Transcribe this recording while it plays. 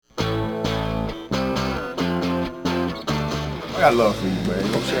got love for you,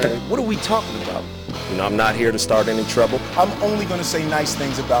 man. Okay. What are we talking about? You know, I'm not here to start any trouble. I'm only going to say nice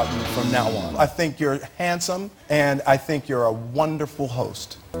things about you from now on. I think you're handsome, and I think you're a wonderful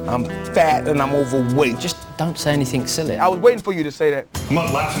host. I'm fat and I'm overweight. Just don't say anything silly. I was waiting for you to say that. I'm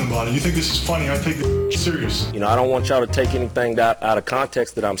not laughing about it. You think this is funny? I take it serious. You know, I don't want y'all to take anything out of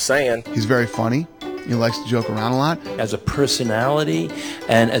context that I'm saying. He's very funny. He likes to joke around a lot. As a personality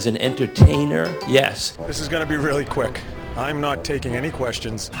and as an entertainer, yes. This is going to be really quick. I'm not taking any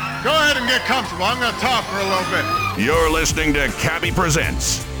questions. Go ahead and get comfortable. I'm going to talk for a little bit. You're listening to Cabby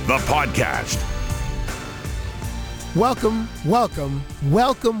Presents, the podcast. Welcome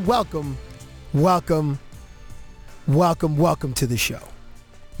to the show.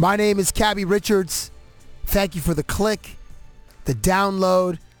 My name is Cabby Richards. Thank you for the click, the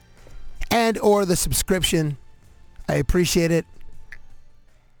download, and or the subscription. I appreciate it.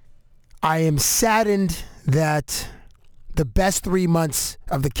 I am saddened that the best 3 months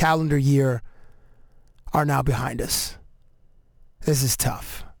of the calendar year are now behind us. This is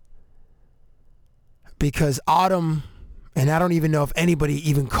tough. Because autumn, and I don't even know if anybody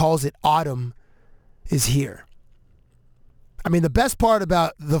even calls it autumn, is here. I mean, the best part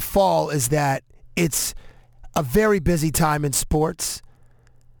about the fall is that it's a very busy time in sports,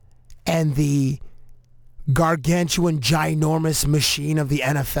 and the gargantuan, ginormous machine of the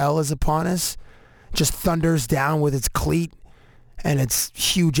NFL is upon us. Just thunders down with its cleat and its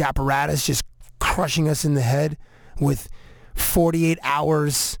huge apparatus just crushing us in the head with 48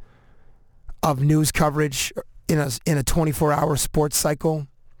 hours of news coverage in a 24-hour sports cycle.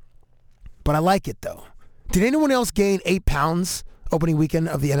 But I like it, though. Did anyone else gain 8 pounds opening weekend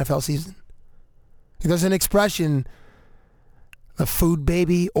of the NFL season? There's an expression, the food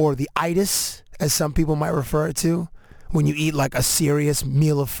baby, or the itis, as some people might refer it to, when you eat like a serious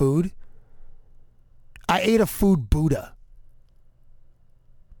meal of food. I ate a food Buddha,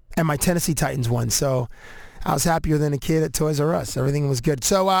 and my Tennessee Titans won, so I was happier than a kid at Toys R Us. Everything was good.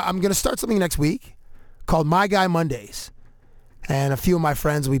 So I'm going to start something next week called My Guy Mondays, and a few of my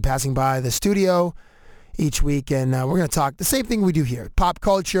friends will be passing by the studio each week, and we're going to talk the same thing we do here, pop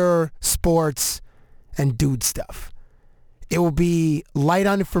culture, sports, and dude stuff. It will be light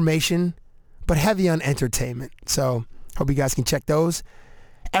on information, but heavy on entertainment. So hope you guys can check those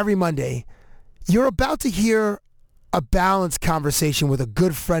every Monday. You're about to hear a balanced conversation with a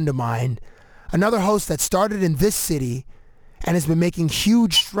good friend of mine, another host that started in this city and has been making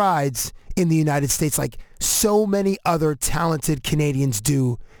huge strides in the United States like so many other talented Canadians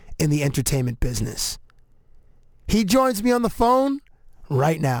do in the entertainment business. He joins me on the phone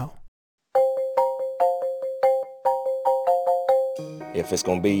right now. If it's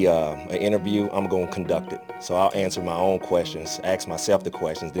going to be an interview, I'm going to conduct it. So I'll answer my own questions, ask myself the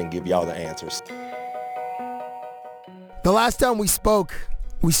questions, then give y'all the answers. The last time we spoke,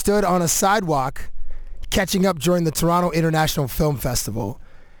 we stood on a sidewalk catching up during the Toronto International Film Festival.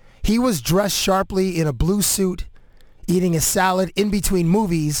 He was dressed sharply in a blue suit, eating a salad in between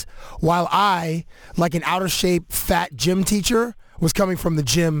movies, while I, like an out-of-shape fat gym teacher, was coming from the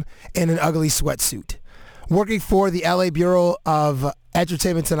gym in an ugly sweatsuit. Working for the LA Bureau of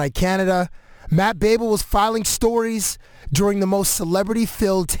Entertainment Tonight Canada, Matt Babel was filing stories during the most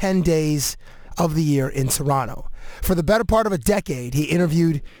celebrity-filled 10 days of the year in Toronto. For the better part of a decade, he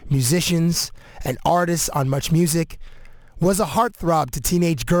interviewed musicians and artists on Much Music, was a heartthrob to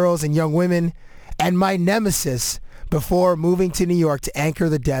teenage girls and young women, and my nemesis before moving to New York to anchor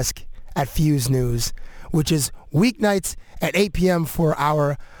the desk at Fuse News, which is weeknights at 8 p.m. for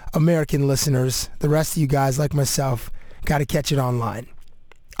our American listeners. The rest of you guys, like myself, got to catch it online.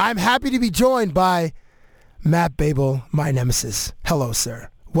 I'm happy to be joined by Matt Babel, my nemesis. Hello, sir.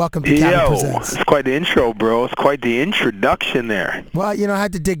 Welcome to Cabby Presents. It's quite the intro, bro. It's quite the introduction there. Well, you know, I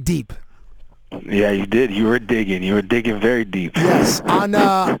had to dig deep. Yeah, you did. You were digging. You were digging very deep. Yes. On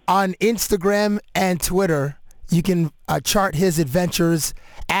Instagram and Twitter, you can chart his adventures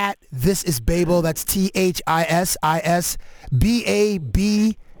at This Is Babel. That's ThisIsBabel.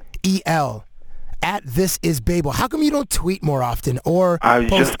 At This Is Babel. How come you don't tweet more often or I was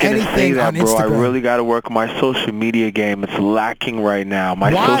post just going to say that, bro. I really got to work my social media game. It's lacking right now.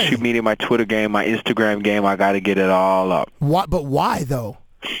 My social media, my Twitter game, my Instagram game, I got to get it all up. What? But why, though?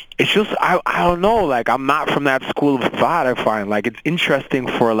 It's just, I don't know, like, I'm not from that school of thought, I find. Like, it's interesting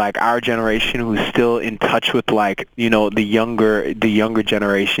for, like, our generation who's still in touch with, like, you know, the younger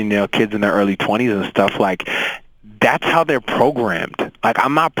generation, you know, kids in their early 20s and stuff, like, that's how they're programmed. Like,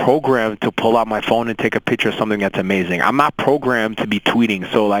 I'm not programmed to pull out my phone and take a picture of something that's amazing. I'm not programmed to be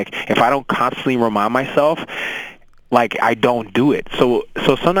tweeting. So, like, if I don't constantly remind myself, Like, I don't do it. So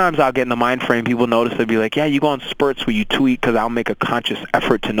sometimes I'll get in the mind frame, people notice, they'll be like, yeah, you go on spurts where you tweet, because I'll make a conscious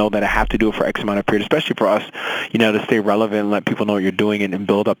effort to know that I have to do it for X amount of period, especially for us, to stay relevant and let people know what you're doing and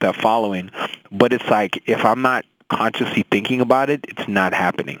build up that following. But it's like, if I'm not consciously thinking about it, it's not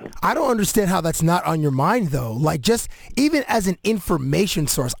happening. I don't understand how that's not on your mind, though. Like, just even as an information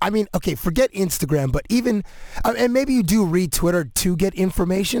source. I mean, okay, forget Instagram, but even, and maybe you do read Twitter to get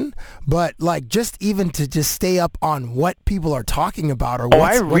information, but like just even to just stay up on what people are talking about or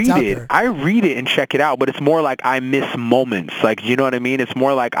what's out there. I read it and check it out, but it's more like I miss moments. Like, you know what I mean? It's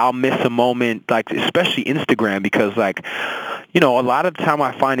more like I'll miss a moment, like especially Instagram, because like, a lot of the time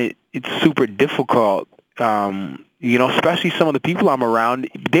I find it's super difficult. Especially some of the people I'm around,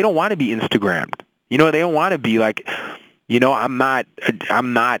 they don't want to be Instagrammed. They don't want to be like, I'm not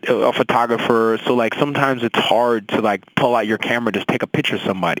a photographer, so like sometimes it's hard to like pull out your camera, just take a picture of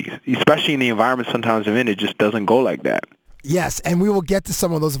somebody, especially in the environment sometimes I'm in. It just doesn't go like that. Yes, and we will get to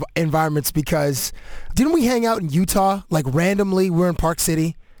some of those environments, because didn't we hang out in Utah, like randomly? We're in Park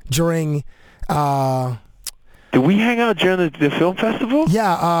City during Did we hang out during the film festival?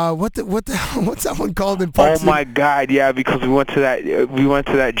 Yeah. What's that one called in Park City? Oh my God! Yeah, because we went to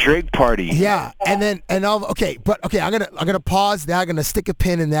that Drake party. Yeah, and okay. I'm gonna pause there. I'm gonna stick a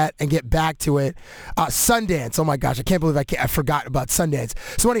pin in that and get back to it. Sundance. Oh my gosh, I can't believe I forgot about Sundance.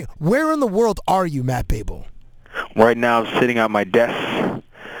 So anyway, where in the world are you, Matt Babel? Right now, I'm sitting at my desk.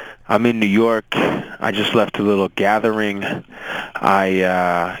 I'm in New York. I just left a little gathering.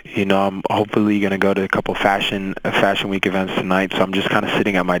 I'm hopefully going to go to a couple Fashion Week events tonight, so I'm just kind of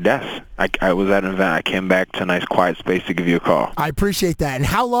sitting at my desk. I was at an event. I came back to a nice quiet space to give you a call. I appreciate that. And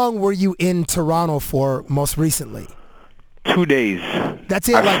how long were you in Toronto for most recently? 2 days. That's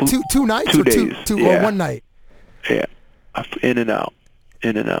it, like two nights? 2 days. Or one night? Yeah. In and out.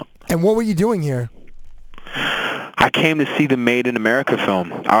 And what were you doing here? I came to see the Made in America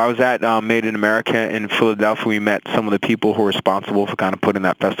film. I was at Made in America in Philadelphia. We met some of the people who were responsible for kind of putting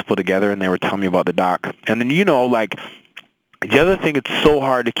that festival together, and they were telling me about the doc. And then, like, the other thing, it's so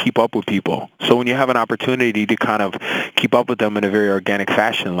hard to keep up with people. So when you have an opportunity to kind of keep up with them in a very organic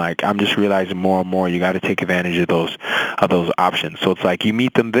fashion, like, I'm just realizing more and more you got to take advantage of those options. So it's like you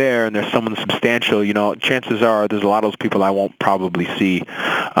meet them there, and there's someone substantial. Chances are there's a lot of those people I won't probably see.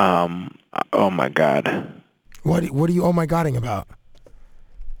 Oh my God. What are you oh my godding about?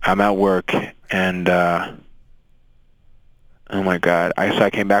 I'm at work, and oh my God. I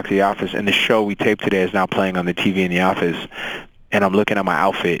came back to the office, and the show we taped today is now playing on the TV in the office, and I'm looking at my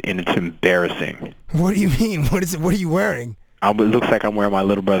outfit, and it's embarrassing. What do you mean? What is it? What are you wearing? It looks like I'm wearing my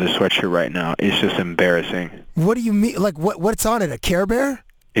little brother's sweatshirt right now. It's just embarrassing. What do you mean? Like, what's on it? A Care Bear?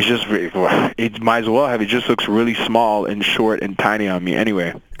 It's just, it might as well have. It just looks really small and short and tiny on me.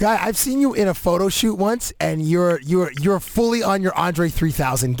 Anyway. Guy, I've seen you in a photo shoot once, and you're fully on your Andre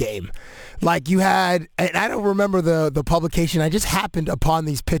 3000 game. Like you had, and I don't remember the publication. I just happened upon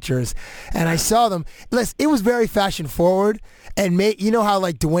these pictures, and I saw them. Listen, it was very fashion forward, and you know how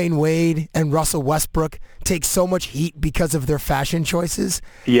like Dwayne Wade and Russell Westbrook take so much heat because of their fashion choices.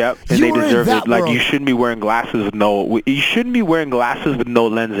 Yep, and they deserve it. Like you shouldn't be wearing glasses with no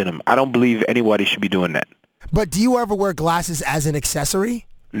lens in them. I don't believe anybody should be doing that. But do you ever wear glasses as an accessory?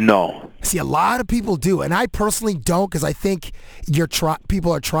 No. See, a lot of people do, and I personally don't, because I think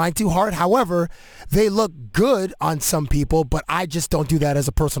people are trying too hard. However, they look good on some people, but I just don't do that as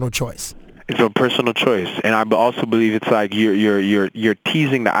a personal choice. It's a personal choice, and I also believe it's like you're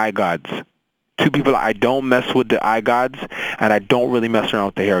teasing the eye gods. Two people, I don't mess with the eye gods, and I don't really mess around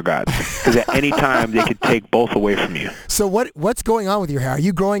with the hair gods, because at any time they could take both away from you. So what's going on with your hair? Are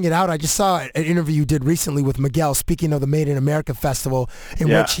you growing it out? I just saw an interview you did recently with Miguel, speaking of the Made in America festival, in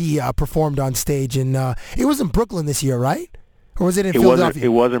which he performed on stage, and it was in Brooklyn this year, right? Or was it in Philadelphia? It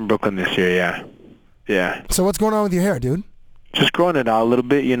was in Brooklyn this year, yeah. So what's going on with your hair, dude? Just growing it out a little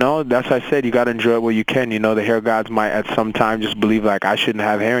bit, That's what I said. You got to enjoy it while you can. The hair gods might at some time just believe like I shouldn't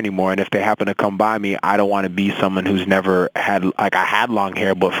have hair anymore. And if they happen to come by me, I don't want to be someone who's never had, like I had long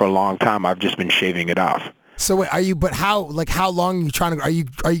hair, but for a long time I've just been shaving it off. So wait, how long are you trying to, are you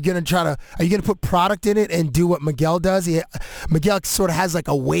going to put product in it and do what Miguel does? Miguel sort of has like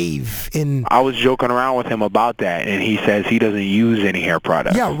a wave in. I was joking around with him about that, and he says he doesn't use any hair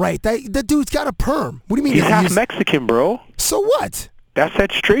products. Yeah, right. That dude's got a perm. What do you mean? He's half Mexican, bro. So what? That's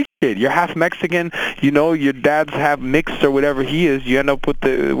that straight shit. You're half Mexican, your dads have mixed or whatever he is, you end up with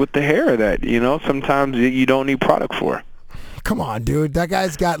the hair that, sometimes you don't need product for. Come on, dude.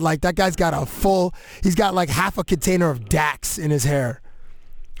 He's got like half a container of Dax in his hair.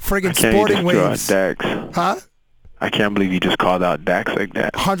 Friggin' sporting waves. Dax. Huh? I can't believe you just called out Dax like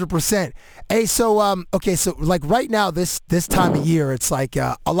that. 100%. Hey, so okay, so like right now, this time of year, it's like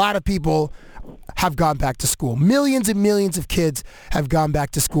a lot of people have gone back to school. Millions and millions of kids have gone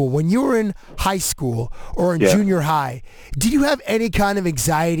back to school. When you were in high school or in junior high, did you have any kind of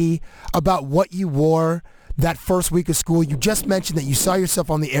anxiety about what you wore that first week of school? You just mentioned that you saw yourself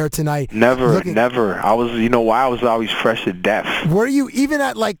on the air tonight. Never. I was, you know why? I was always fresh to death. Were you even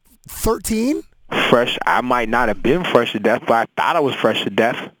at like 13? Fresh. I might not have been fresh to death, but I thought I was fresh to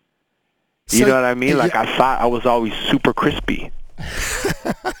death. You know what I mean? Like, I thought I was always super crispy.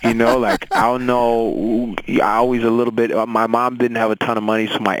 You know, like, I don't know, I always a little bit, my mom didn't have a ton of money,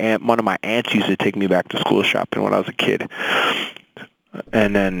 so one of my aunts used to take me back to school shopping when I was a kid.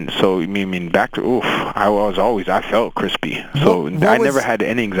 And then, so, I mean, back to, I felt crispy. So I never had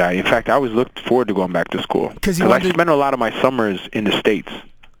any anxiety. In fact, I always looked forward to going back to school. Because I spent a lot of my summers in the States.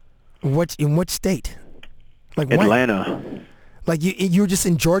 In which state? Like Atlanta. When? Like you were just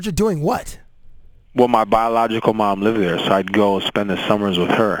in Georgia doing what? Well, my biological mom lived there, so I'd go spend the summers with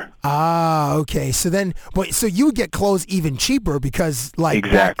her. Ah, okay. So then, so you would get clothes even cheaper because, like,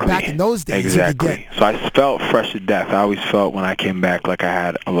 exactly. back in those days, exactly. So I felt fresh to death. I always felt when I came back like I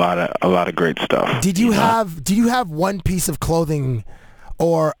had a lot of great stuff. Did you have one piece of clothing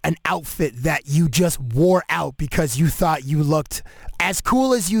or an outfit that you just wore out because you thought you looked as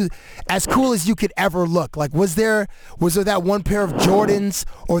cool as you could ever look? Like, was there that one pair of Jordans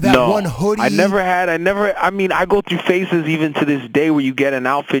or that one hoodie? I mean, I go through phases even to this day where you get an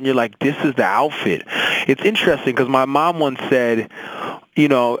outfit and you're like, this is the outfit. It's interesting because my mom once said, you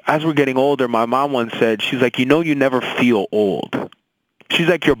know, as we're getting older, my mom once said, she's like, you know, you never feel old. She's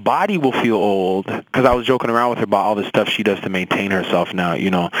like, your body will feel old, because I was joking around with her about all the stuff she does to maintain herself now.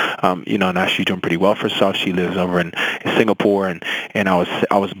 Now she's doing pretty well for herself. She lives over in Singapore, and I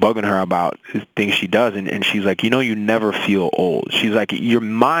was bugging her about things she does, and she's like, you know, you never feel old. She's like, your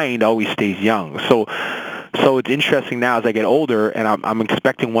mind always stays young. So it's interesting now as I get older, and I'm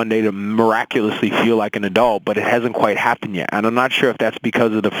expecting one day to miraculously feel like an adult, but it hasn't quite happened yet. And I'm not sure if that's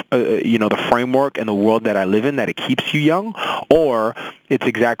because of the framework and the world that I live in, that it keeps you young, or it's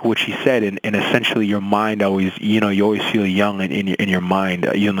exactly what she said, and essentially your mind always, you always feel young in your mind,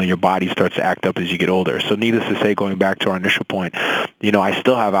 even though your body starts to act up as you get older. So needless to say, going back to our initial point, I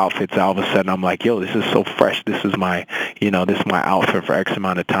still have outfits that all of a sudden I'm like, yo, this is so fresh. This is my outfit for X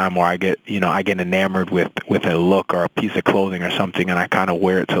amount of time, where I get enamored with a look or a piece of clothing or something, and I kind of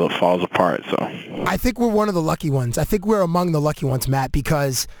wear it till it falls apart. So I think we're one of the lucky ones. I think we're among the lucky ones, Matt,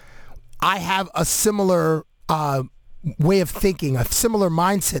 because I have a similar way of thinking, a similar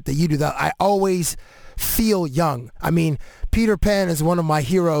mindset that you do, that I always feel young. I mean, Peter Pan is one of my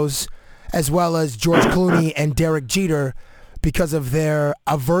heroes, as well as George Clooney and Derek Jeter, because of their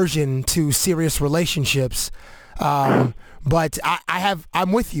aversion to serious relationships. But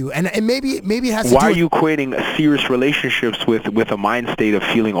I'm with you, and maybe it has to do with... Why are you equating serious relationships with a mind state of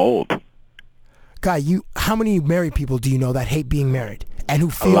feeling old? Guy, how many married people do you know that hate being married and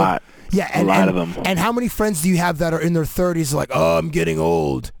who feel... A lot. Yeah, and, a lot of them. And how many friends do you have that are in their 30s like, oh, I'm getting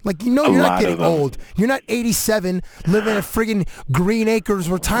old? Like, you're not getting old. You're not 87 living in a friggin' Green Acres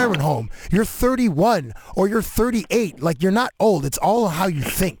retirement home. You're 31 or you're 38. Like, you're not old. It's all how you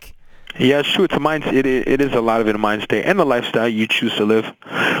think. Yeah, it's true. It's a mind. It is a lot of it a mind state and the lifestyle you choose to live.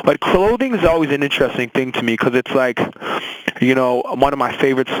 But clothing is always an interesting thing to me, because it's like, one of my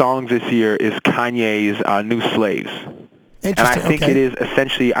favorite songs this year is Kanye's "New Slaves." And I think it is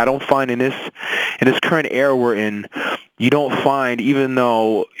essentially, I don't find in this current era we're in, you don't find, even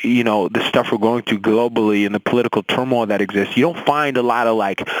though, the stuff we're going through globally and the political turmoil that exists, you don't find a lot of,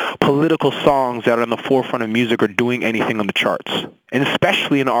 like, political songs that are on the forefront of music or doing anything on the charts. And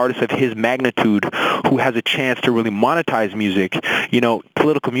especially an artist of his magnitude who has a chance to really monetize music.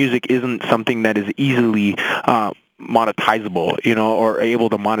 Political music isn't something that is easily monetizable, or able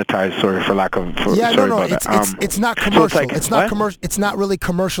to monetize. Sorry for lack of. It's not commercial. It's not really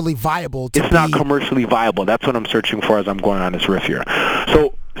commercially viable. It's not commercially viable. That's what I'm searching for as I'm going on this riff here.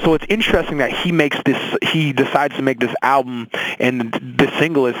 So it's interesting that he decides to make this album, and the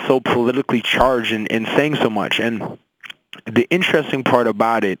single is so politically charged and saying so much. And the interesting part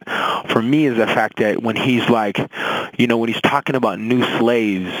about it for me is the fact that when he's like, when he's talking about new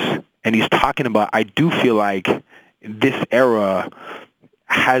slaves, and he's talking about, I do feel like this era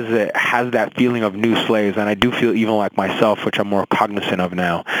has that feeling of new slaves, and I do feel, even like myself, which I'm more cognizant of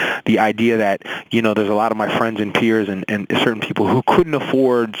now, the idea that, there's a lot of my friends and peers and certain people who couldn't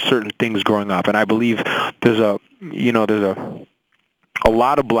afford certain things growing up, and I believe there's a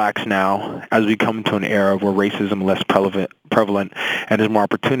lot of blacks now, as we come to an era where racism is less prevalent and there's more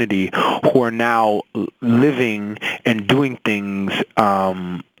opportunity, who are now living and doing things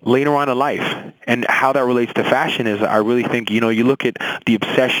later on in life. And how that relates to fashion is, I really think, you look at the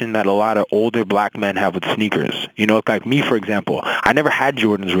obsession that a lot of older black men have with sneakers. Like me, for example, I never had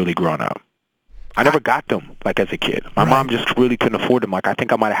Jordans really growing up. I never got them, as a kid. My mom just really couldn't afford them. I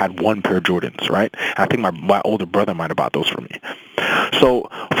think I might have had one pair of Jordans, right? And I think my older brother might have bought those for me. So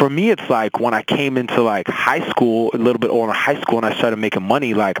for me, it's when I came into high school, a little bit older high school, and I started making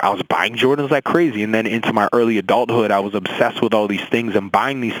money, I was buying Jordans like crazy. And then into my early adulthood, I was obsessed with all these things and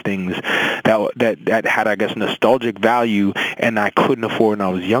buying these things that had, I guess, nostalgic value, and I couldn't afford when I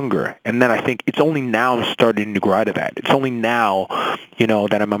was younger. And then I think it's only now I'm starting to grow out of that. It's only now,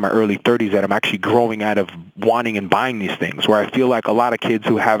 that I'm in my early 30s that I'm actually growing out of wanting and buying these things, where I feel like a lot of kids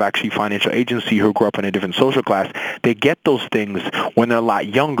who have actually financial agency, who grew up in a different social class, they get those things when they're a lot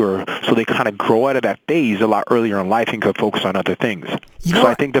younger, so they kind of grow out of that phase a lot earlier in life and could focus on other things. So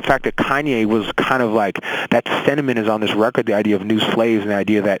I think the fact that Kanye was kind of that sentiment is on this record, the idea of new slaves, and the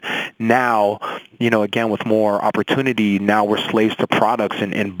idea that now, again, with more opportunity, now we're slaves to products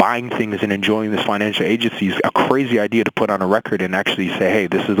and buying things and enjoying this financial agency is a crazy idea to put on a record and actually say, hey,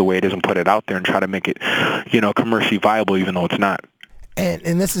 this is the way it is, and put it out there and try to make it, commercially viable, even though it's not.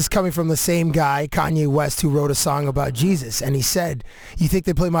 And this is coming from the same guy, Kanye West, who wrote a song about Jesus. And he said, you think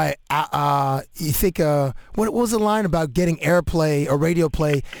they play my, what was the line about getting airplay or radio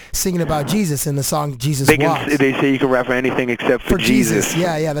play singing about Jesus in the song Jesus Walks? They say you can rap for anything except for Jesus.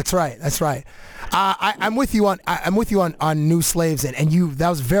 Yeah, that's right. I'm with you on New Slaves, and that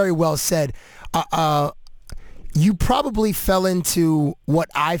was very well said. You probably fell into what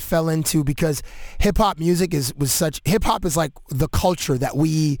I fell into, because hip-hop music hip-hop is like the culture that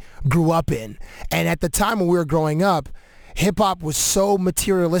we grew up in. And at the time when we were growing up, hip-hop was so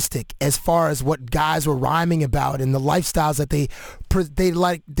materialistic as far as what guys were rhyming about and the lifestyles that they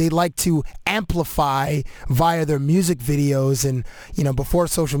like to amplify via their music videos, and before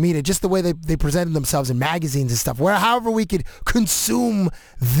social media, just the way they presented themselves in magazines and stuff, where however we could consume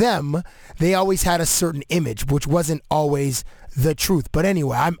them, they always had a certain image, which wasn't always the truth. But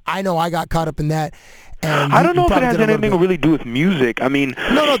anyway, I know I got caught up in that. And I don't know if it has anything to really do with music. I mean,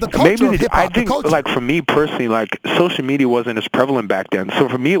 no, the culture of hip-hop. I think, for me personally, social media wasn't as prevalent back then. So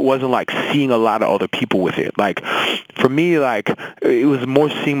for me, it wasn't seeing a lot of other people with it. For me, it was more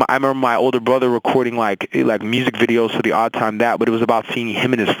seeing. I remember my older brother recording music videos for the Odd Time That, but it was about seeing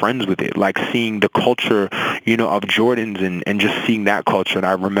him and his friends with it, seeing the culture, of Jordans and just seeing that culture. And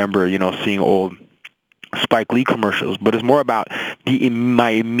I remember, seeing old Spike Lee commercials, but it's more about my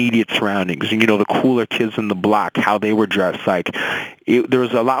immediate surroundings. The cooler kids in the block, how they were dressed. There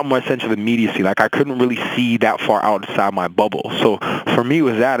was a lot more sense of immediacy. I couldn't really see that far outside my bubble. So for me, it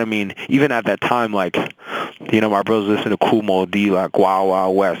was that. I mean, even at that time, my brothers listened to Kool Moe Dee, Wild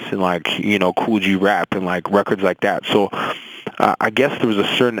Wild West, and Cool G Rap, and records like that. So I guess there was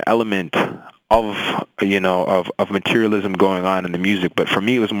a certain element of materialism going on in the music, but for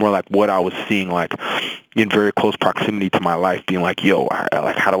me it was more what I was seeing in very close proximity to my life, being yo,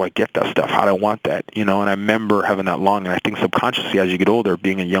 how do I get that stuff? How do I want that? And I remember having that long, and I think subconsciously as you get older,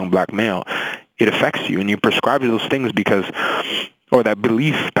 being a young black male, it affects you, and you prescribe to those things or that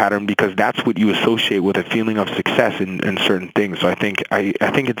belief pattern, because that's what you associate with a feeling of success in certain things. So I think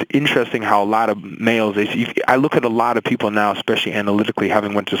it's interesting how a lot of males, I look at a lot of people now, especially analytically,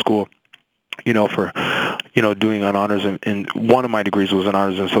 having went to school, for, doing an honors, and one of my degrees was an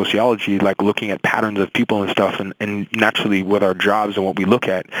honors in sociology, looking at patterns of people and stuff, and naturally with our jobs and what we look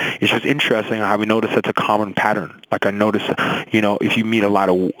at, it's just interesting how we notice that's a common pattern. I notice, if you meet a lot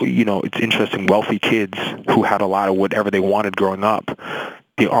of, it's interesting, wealthy kids who had a lot of whatever they wanted growing up,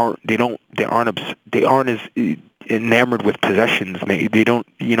 they aren't as enamored with possessions. They don't,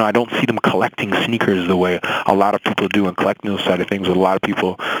 I don't see them collecting sneakers the way a lot of people do and collecting those side of things with a lot of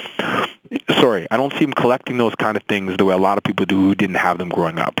people. I don't see them collecting those kind of things the way a lot of people do who didn't have them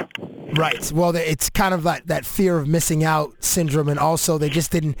growing up. Right. Well, it's kind of that fear of missing out syndrome, and also they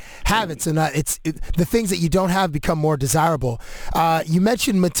just didn't have it. So the things that you don't have become more desirable. You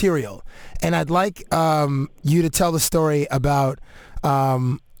mentioned material, and I'd like you to tell the story about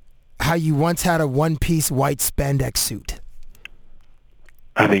how you once had a one-piece white spandex suit.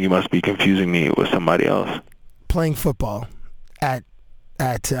 I think you must be confusing me with somebody else. Playing football at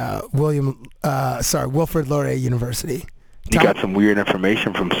Wilfrid Laurier University. You got some weird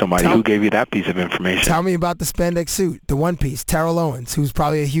information from somebody. Who gave you that piece of information? Tell me about the spandex suit, the one piece. Terrell Owens, who's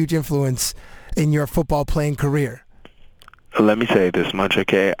probably a huge influence in your football playing career. Let me say this much,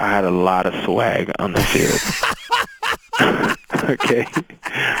 okay? I had a lot of swag on the field. Okay.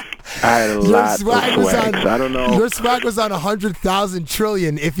 I had a lot of swags. I don't know. Your swag was on 100,000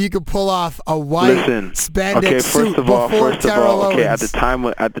 trillion. If you could pull off a white spandex suit before Terrell Owens. Okay, at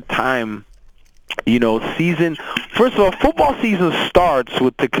the time, you know, first of all, football season starts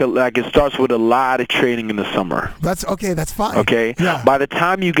with a lot of training in the summer. That's okay. That's fine. Okay. Yeah. By the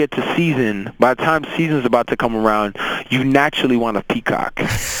time season's about to come around, you naturally want a peacock.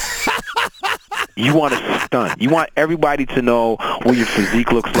 You want to stun. You want everybody to know what your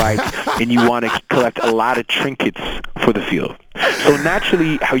physique looks like, and you want to collect a lot of trinkets for the field. So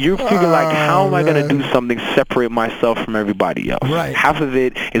naturally, how you figure how am I going to do something, separate myself from everybody else? Right. Half of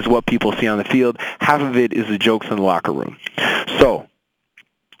it is what people see on the field. Half of it is the jokes in the locker room. So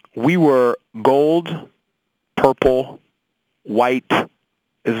we were gold, purple, white,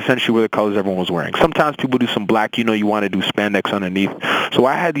 is essentially where the colors everyone was wearing. Sometimes people do some black, you want to do spandex underneath. So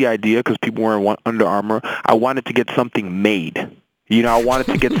I had the idea, because people wearing Under Armour, I wanted to get something made. I wanted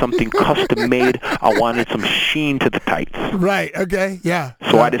to get something custom made. I wanted some sheen to the tights. Right, okay, yeah.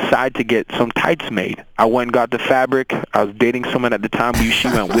 So I decided to get some tights made. I went and got the fabric. I was dating someone at the time. She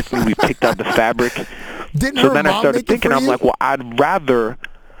went with me. We picked out the fabric. So then I started thinking, I'm like, well, I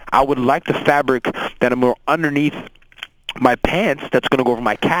would like the fabric that I'm underneath my pants that's going to go over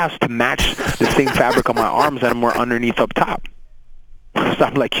my calves to match the same fabric on my arms that I'm wearing underneath up top. So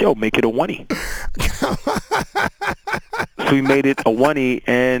I'm like, yo, make it a oneie. So we made it a oneie,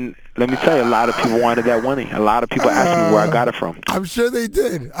 and let me tell you, a lot of people wanted that oneie. A lot of people asked me where I got it from. I'm sure they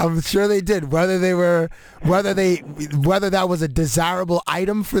did. Whether that was a desirable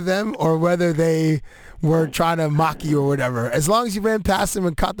item for them or whether they were trying to mock you or whatever. As long as you ran past them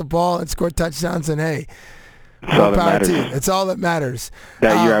and caught the ball and scored touchdowns, and hey, that's all that matters. It's all that matters.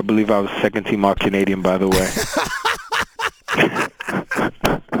 That year, I believe I was second team All-Canadian, by the way.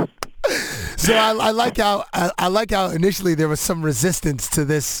 So I like how initially there was some resistance to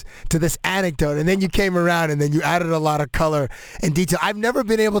this anecdote, and then you came around and then you added a lot of color and detail. I've never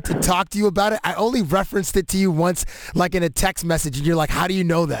been able to talk to you about it. I only referenced it to you once, like in a text message, and you're like, "How do you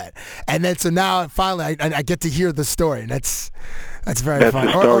know that?" And then so now finally I get to hear the story, and that's very fun.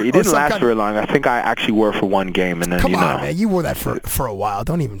 That's the story. It didn't last very long. I think I actually wore it for one game, and then come on, man, you wore that for a while.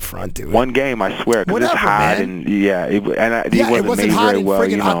 Don't even front, dude. One game, I swear, because it's hot, man. And it wasn't made very well.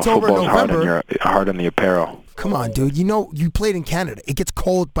 October, football's November. hard on the apparel. Come on, dude. You played in Canada. It gets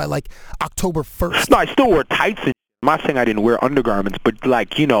cold by like October 1st. No, I still wore tights and I'm not saying I didn't wear undergarments, but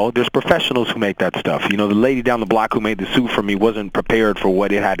there's professionals who make that stuff. The lady down the block who made the suit for me wasn't prepared for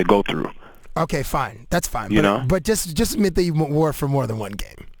what it had to go through. Okay, fine. That's fine. But just admit that you wore it for more than one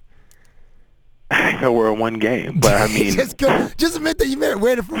game. I wore one game, but I mean, just admit that you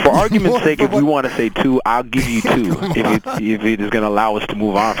wear it for argument's sake. If we want to say two, I'll give you two. If it is going to allow us to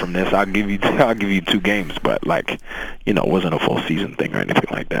move on from this, I'll give you 2 games. But it wasn't a full season thing or anything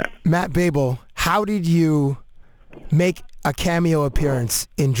like that. Matt Babel, how did you make a cameo appearance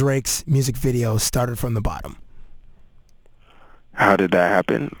in Drake's music video Started From the Bottom? How did that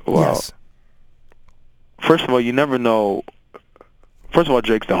happen? Well, yes. First of all, you never know. First of all,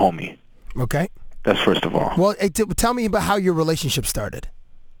 Drake's the homie. Okay. That's first of all. Well, tell me about how your relationship started.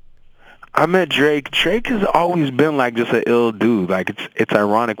 I met Drake. Drake has always been just an ill dude. It's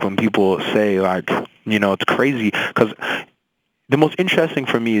ironic when people say it's crazy, because the most interesting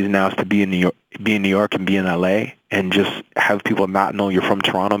for me is to be in New York and be in LA and just have people not know you're from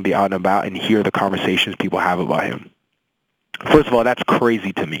Toronto and be out and about and hear the conversations people have about him. First of all, that's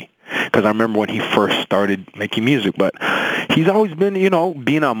crazy to me, because I remember when he first started making music, but he's always been,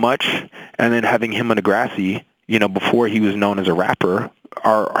 being on Much, and then having him on Degrassi, before he was known as a rapper,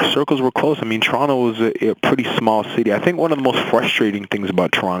 our circles were close. I mean, Toronto was a pretty small city. I think one of the most frustrating things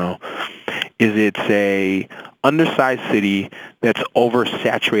about Toronto is it's a undersized city that's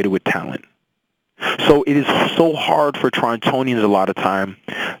oversaturated with talent. So it is so hard for Torontonians a lot of time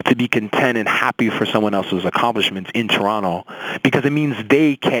to be content and happy for someone else's accomplishments in Toronto, because it means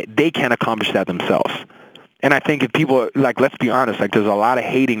they can't accomplish that themselves. And I think if people, let's be honest, there's a lot of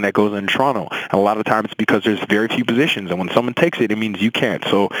hating that goes in Toronto. And a lot of times it's because there's very few positions. And when someone takes it, it means you can't.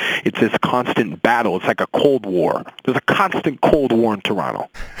 So it's this constant battle. It's like a Cold War. There's a constant Cold War in Toronto.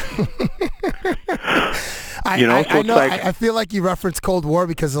 I feel like you referenced Cold War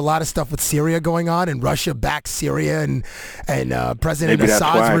because a lot of stuff with Syria going on, and Russia backed Syria and President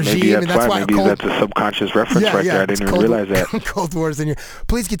Assad's regime. Maybe that's a subconscious reference there. I didn't even realize that. Cold War's in here.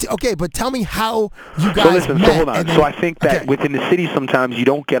 Please okay, but tell me how you guys met. So hold on. So I think that within the city sometimes you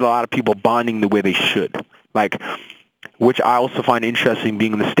don't get a lot of people bonding the way they should. Which I also find interesting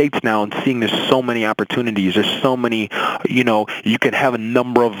being in the States now and seeing there's so many opportunities. There's so many, you can have a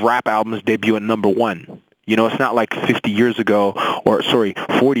number of rap albums debut at number 1. You know, it's not like 40 years ago,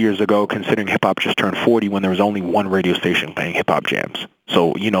 considering hip-hop just turned 40 when there was only one radio station playing hip-hop jams.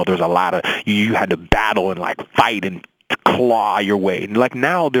 So, you know, there's a lot of, you had to battle and, like, fight and claw your way. And, like,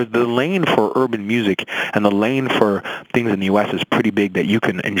 now there's the lane for urban music and the lane for things in the U.S. is pretty big that you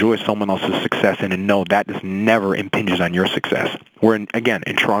can enjoy someone else's success and know that just never impinges on your success. Where, again,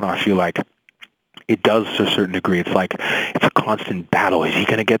 in Toronto, I feel like it does to a certain degree. It's like, it's a constant battle. Is he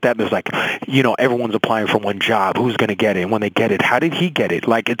going to get that? There's like, you know, everyone's applying for one job. Who's going to get it? And when they get it, how did he get it?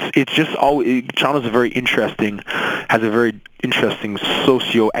 Like, it's just all, Toronto's has a very interesting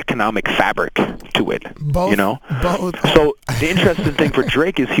socio-economic fabric to it, you know? So the interesting thing for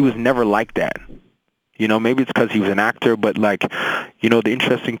Drake is he was never like that. You know, maybe it's because he was an actor, but, like, you know, the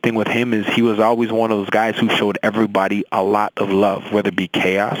interesting thing with him is he was always one of those guys who showed everybody a lot of love, whether it be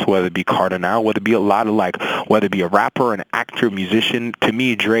Chaos, whether it be Cardinal, whether it be a lot of, like, whether it be a rapper, an actor, musician. To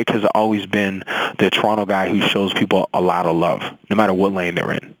me, Drake has always been the Toronto guy who shows people a lot of love, no matter what lane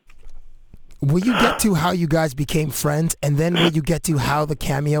they're in. Will you get to how you guys became friends, and then will you get to how the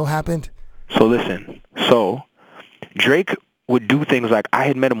cameo happened? So listen, Drake would do things like, I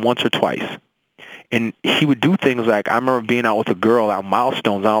had met him once or twice. And he would do things like, I remember being out with a girl at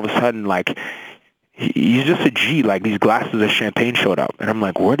Milestones, and all of a sudden, like, he's just a G. Like, these glasses of champagne showed up. And I'm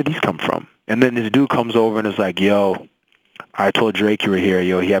like, where did these come from? And then this dude comes over and is like, yo, I told Drake you were here.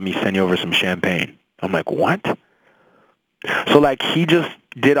 Yo, he had me send you over some champagne. I'm like, what? So, like, he just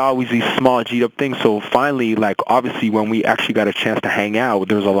did always these small G'd up things. So finally, like, obviously when we actually got a chance to hang out,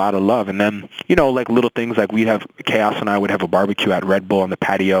 there was a lot of love. And then, you know, like, little things like Chaos and I would have a barbecue at Red Bull on the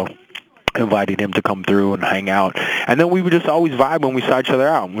patio. Invited him to come through and hang out, and then we would just always vibe when we saw each other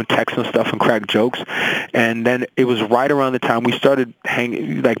out. We'd text and stuff and crack jokes, and then it was right around the time we started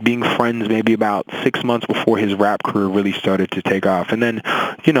being friends, maybe about 6 months before his rap career really started to take off. And then,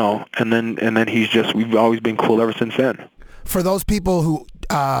 you know, and then we've always been cool ever since then. For those people who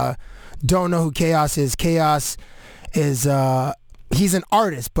don't know who Chaos is he's an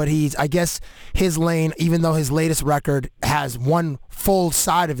artist, but I guess his lane, even though his latest record has one full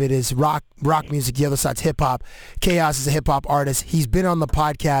side of it is rock music, the other side's hip-hop. Chaos is a hip-hop artist. He's been on the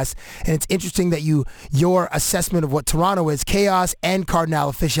podcast, and it's interesting that your assessment of what Toronto is, Chaos and Cardinal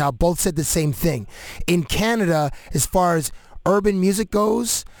Official both said the same thing. In Canada, as far as urban music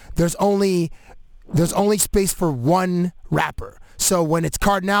goes, there's only space for one rapper. So when it's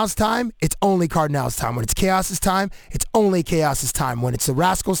Cardinal's time, it's only Cardinal's time. When it's Chaos's time, it's only Chaos's time. When it's the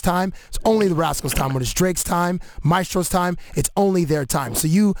Rascals' time, it's only the Rascals' time. When it's Drake's time, Maestro's time, it's only their time. So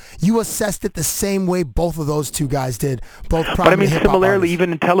you assessed it the same way both of those two guys did. Both prominent. But I mean, similarly, artists.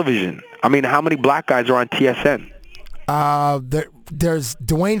 even in television. I mean, how many black guys are on TSN? There's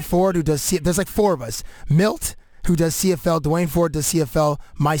Dwayne Ford who does. There's like four of us. Milt, who does CFL. Dwayne Ford does CFL.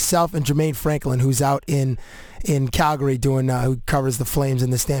 Myself and Jermaine Franklin, who's out in Calgary doing who covers the Flames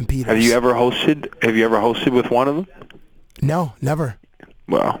and the Stampeders. Have you ever hosted with one of them? No, never.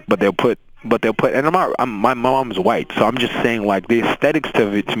 Well, but they'll put, and my mom's white, so I'm just saying, like, the aesthetics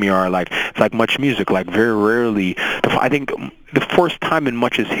of it to me are like, it's like Much Music, like, very rarely, I think the first time in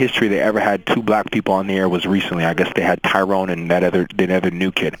Much's history they ever had two black people on the air was recently. I guess they had Tyrone and that other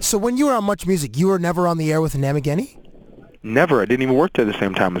new kid. So when you were on Much Music, you were never on the air with Namageni? Never. I didn't even work there at the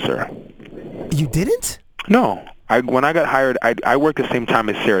same time as her. You didn't? No. When I got hired, I worked the same time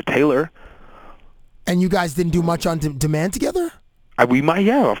as Sarah Taylor. And you guys didn't do much on demand together? We might,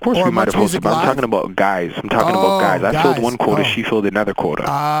 yeah, of course we might have hosted, but I'm talking about guys. I filled one quota, she filled another quota.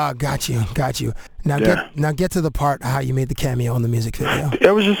 Got you. Now get to the part how you made the cameo in the music video. It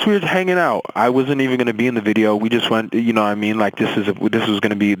was just weird hanging out. I wasn't even going to be in the video. We just went, you know what I mean? Like, this is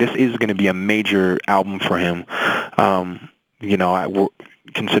going to be a major album for him. You know,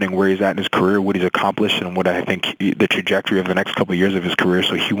 considering where he's at in his career, what he's accomplished, and what I think the trajectory of the next couple of years of his career.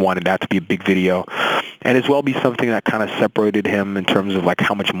 So he wanted that to be a big video, and as well be something that kind of separated him in terms of like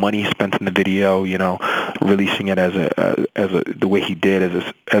how much money he spent in the video. You know, releasing it as the way he did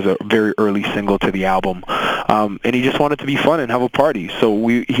as a very early single to the album, and he just wanted to be fun and have a party. So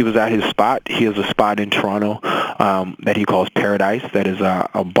he was at his spot. He has a spot in Toronto that he calls Paradise. That is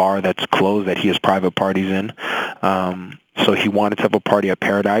a bar that's closed that he has private parties in. So he wanted to have a party at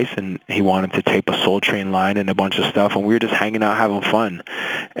Paradise, and he wanted to tape a Soul Train line and a bunch of stuff, and we were just hanging out having fun.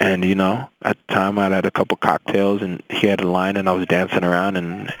 And, you know, at the time I had a couple cocktails, and he had a line, and I was dancing around,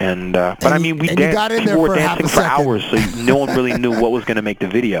 but I mean, we danced, people were dancing for hours, so no one really knew what was going to make the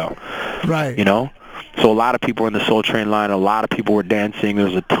video. Right. You know? So a lot of people were in the Soul Train line. A lot of people were dancing. There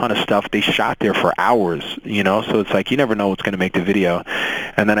was a ton of stuff. They shot there for hours, you know. So it's like you never know what's going to make the video.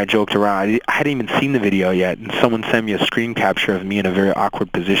 And then I joked around. I hadn't even seen the video yet, and someone sent me a screen capture of me in a very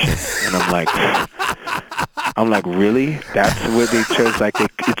awkward position. And I'm like, I'm like, really? That's what they chose. Like,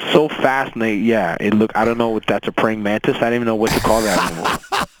 it's so fast, and I don't know if that's a praying mantis. I don't even know what to call that anymore.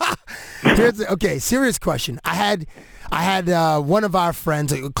 Okay, serious question. I had one of our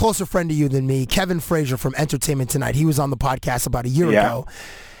friends, a closer friend to you than me, Kevin Frazier from Entertainment Tonight. He was on the podcast about a year ago.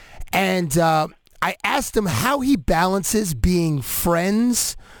 And I asked him how he balances being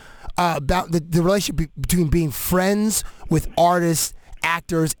friends, about the relationship between being friends with artists,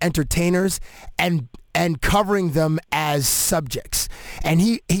 actors, entertainers, and covering them as subjects. And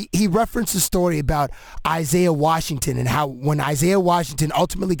he referenced a story about Isaiah Washington and how when Isaiah Washington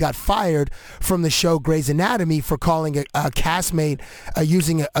ultimately got fired from the show Grey's Anatomy for calling a castmate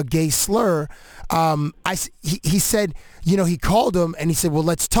using a gay slur, he said, he called him and he said, well,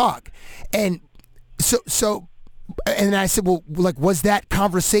 let's talk. And so and I said, well, like, was that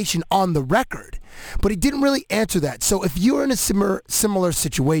conversation on the record? But he didn't really answer that. So if you're in a similar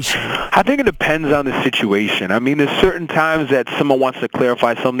situation... I think it depends on the situation. I mean, there's certain times that someone wants to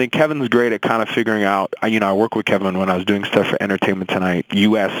clarify something. Kevin's great at kind of figuring out... I worked with Kevin when I was doing stuff for Entertainment Tonight,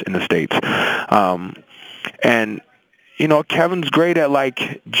 U.S. in the States. And, Kevin's great at,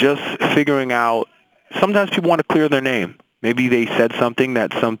 like, just figuring out... Sometimes people want to clear their name. Maybe they said something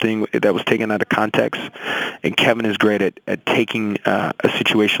that was taken out of context, and Kevin is great at taking a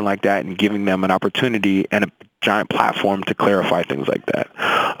situation like that and giving them an opportunity and a giant platform to clarify things like that.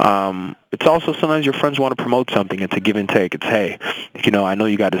 It's also sometimes your friends want to promote something. It's a give and take. It's, hey, I know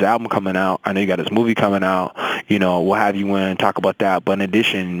you got this album coming out. I know you got this movie coming out. We'll have you in and talk about that. But in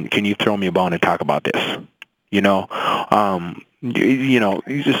addition, can you throw me a bone and talk about this?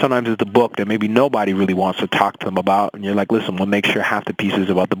 Sometimes it's the book that maybe nobody really wants to talk to them about, and you're like, listen, we'll make sure half the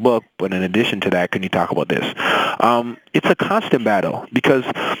pieces about the book, but in addition to that, can you talk about this? It's a constant battle because,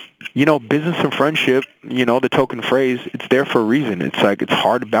 business and friendship, the token phrase, it's there for a reason. It's like, it's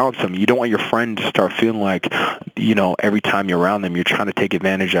hard to balance them. You don't want your friend to start feeling like, every time you're around them, you're trying to take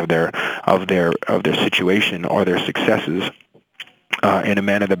advantage of their situation or their successes. In a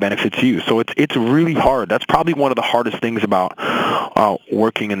manner that benefits you. So it's really hard. That's probably one of the hardest things about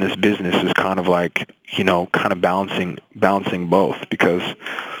working in this business is kind of like, kind of balancing both because,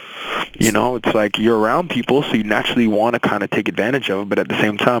 it's like you're around people, so you naturally want to kind of take advantage of it, but at the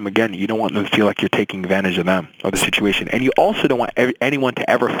same time, again, you don't want them to feel like you're taking advantage of them, of the situation. And you also don't want anyone to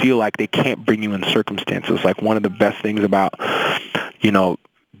ever feel like they can't bring you in circumstances. Like one of the best things about,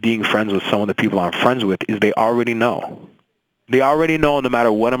 being friends with some of the people I'm friends with is they already know. They already know no matter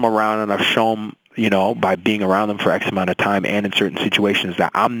what I'm around, and I've shown them, by being around them for X amount of time and in certain situations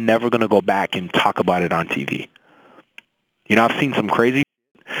that I'm never going to go back and talk about it on TV. I've seen some crazy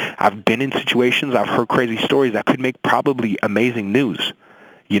I've been in situations, I've heard crazy stories that could make probably amazing news.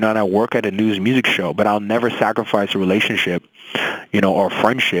 And I work at a news music show, but I'll never sacrifice a relationship, or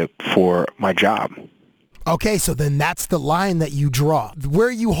friendship for my job. Okay, so then that's the line that you draw.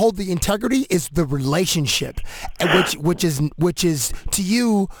 Where you hold the integrity is the relationship, which is to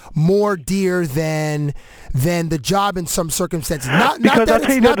you more dear than the job in some circumstances. Because I'll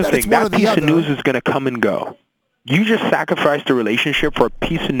tell you the other thing, that piece of news is going to come and go. You just sacrificed the relationship for a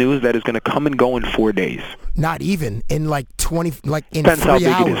piece of news that is going to come and go in 4 days. Not even in in Depends 3 how big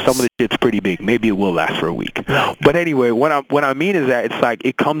hours. it is. Some of the shit's pretty big. Maybe it will last for a week. Right. But anyway, what I mean is that it's like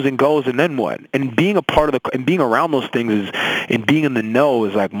it comes and goes, and then what? And being a part of and being around those things and being in the know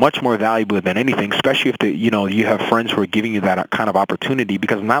is like much more valuable than anything. Especially if you have friends who are giving you that kind of opportunity,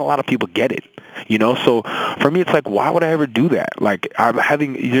 because not a lot of people get it. So for me, it's like, why would I ever do that? Like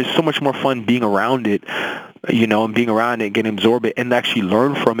there's so much more fun being around it. And being around it, getting absorbed it, and actually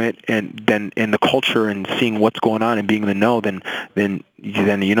learn from it, and then in the culture and seeing what's going on and being in the know, then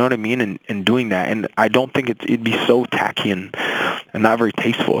you know what I mean, and doing that. And I don't think it'd be so tacky and not very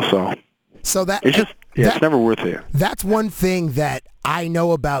tasteful. So that it's just it's never worth it. That's one thing that I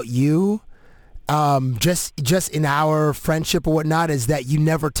know about you. Just in our friendship or whatnot, is that you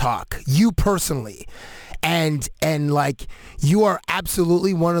never talk. You personally. And like, you are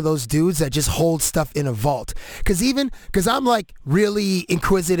absolutely one of those dudes that just holds stuff in a vault. Because I'm like really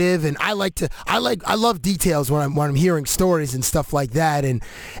inquisitive, and I love details when I'm hearing stories and stuff like that. And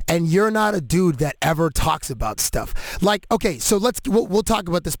you're not a dude that ever talks about stuff. Like, okay, so we'll talk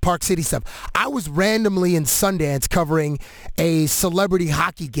about this Park City stuff. I was randomly in Sundance covering a celebrity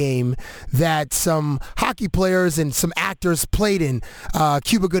hockey game that some hockey players and some actors played in.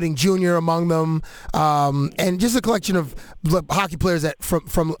 Cuba Gooding Jr. among them. And just a collection of hockey players that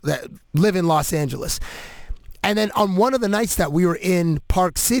live in Los Angeles. And then on one of the nights that we were in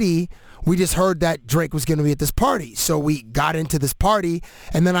Park City, we just heard that Drake was going to be at this party. So we got into this party,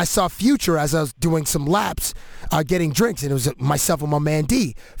 and then I saw Future as I was doing some laps, getting drinks, and it was myself and my man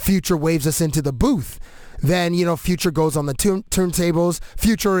D. Future waves us into the booth. then Future goes on the turntables.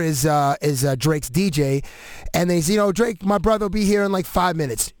 Future is Drake's DJ, and they say, Drake, my brother will be here in like 5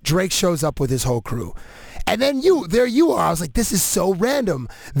 minutes. Drake shows up with his whole crew. And then there you are. I was like, this is so random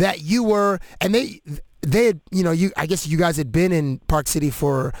that you were, and they had, I guess you guys had been in Park City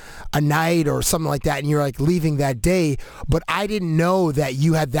for a night or something like that, and you're like leaving that day. But I didn't know that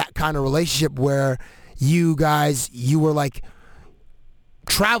you had that kind of relationship where you were like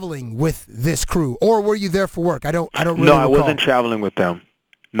traveling with this crew, or were you there for work? I don't really No, I recall. wasn't traveling with them.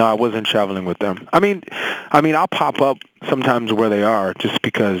 I mean, I'll pop up sometimes where they are just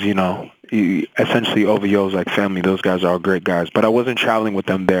because, essentially OVO's like family. Those guys are all great guys, but I wasn't traveling with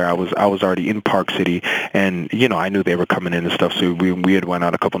them there. I was already in Park City, and I knew they were coming in and stuff, so we had went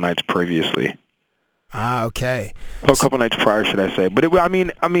out a couple nights previously. Ah, okay. A couple nights prior, should I say? But here's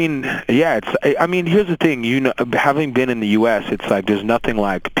the thing. Having been in the U.S., it's like there's nothing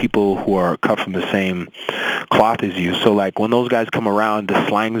like people who are cut from the same cloth as you. So like when those guys come around, the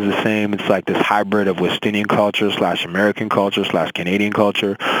slang is the same. It's like this hybrid of West Indian culture / American culture / Canadian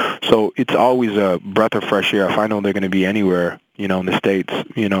culture. So it's always a breath of fresh air. If I know they're going to be anywhere, in the States,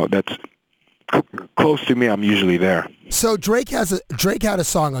 that's close to me, I'm usually there. So Drake had a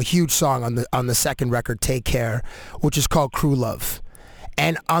song, a huge song on the second record, Take Care, which is called Crew Love.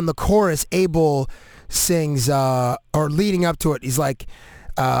 And on the chorus, Abel sings, or leading up to it, he's like,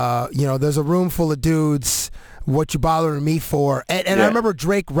 there's a room full of dudes, what you bothering me for? And I remember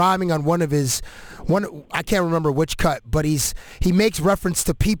Drake rhyming on I can't remember which cut, but he makes reference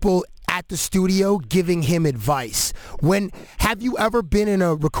to people at the studio giving him advice. Have you ever been in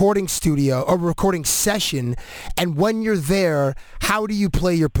a recording studio or recording session, and when you're there, how do you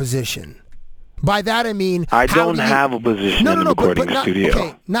play your position? By that I mean, I don't have a position in the recording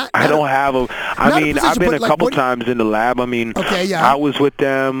studio. I don't have a. I've been a couple times in the lab. I was with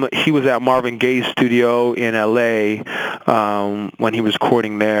them. He was at Marvin Gaye's studio in L.A. When he was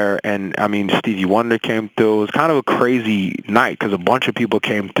recording there, and Stevie Wonder came through. It was kind of a crazy night because a bunch of people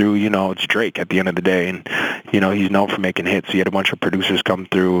came through. It's Drake at the end of the day, and he's known for making hits. So he had a bunch of producers come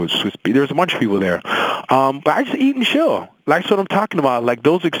through. There was a bunch of people there, but I just eat and chill. That's what I'm talking about. Like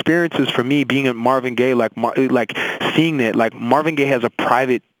those experiences for me, being at Marvin Gaye, like seeing it. Like Marvin Gaye has a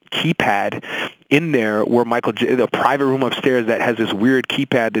private keypad in there where a private room upstairs that has this weird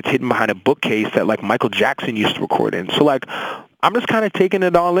keypad that's hidden behind a bookcase that like Michael Jackson used to record in. So like, I'm just kind of taking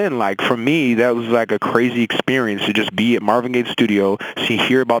it all in. Like for me, that was like a crazy experience to just be at Marvin Gaye's studio,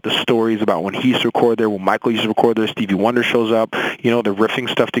 hear about the stories about when he used to record there, when Michael used to record there, Stevie Wonder shows up, they're riffing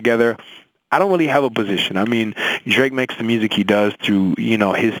stuff together. I don't really have a position. Drake makes the music he does through,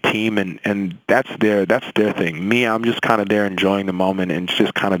 his team, and that's their thing. Me, I'm just kind of there enjoying the moment and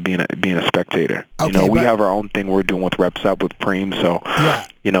just kind of being a spectator. Okay, we have our own thing we're doing with Reps Up with Preem, so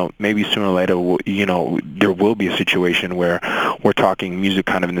maybe sooner or later, there will be a situation where we're talking music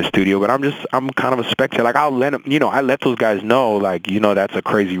kind of in the studio. But I'm kind of a spectator. Like I'll let them, I let those guys know, like that's a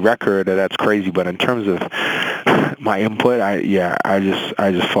crazy record or that's crazy. But in terms of my input, I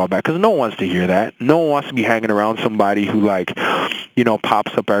just fall back because no one wants to hear that. No one wants to be hanging around somebody who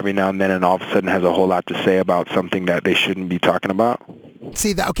pops up every now and then and all of a sudden has a whole lot to say about something that they shouldn't be talking about.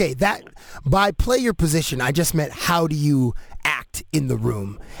 See that by play your position, I just meant how do you act in the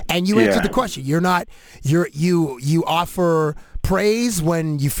room? And you answered the question. You offer praise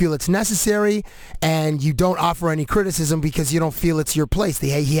when you feel it's necessary, and you don't offer any criticism because you don't feel it's your place.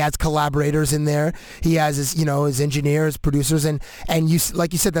 He has collaborators in there. He has his engineers, producers, and you,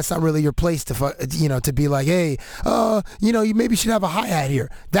 like you said, that's not really your place to be like, hey, you maybe should have a hi-hat here.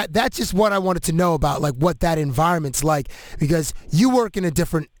 That's just what I wanted to know about, like what that environment's like, because you work in a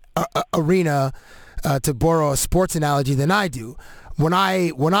different arena, to borrow a sports analogy, than I do. When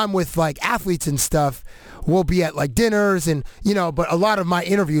I'm with like athletes and stuff, we'll be at like dinners and but a lot of my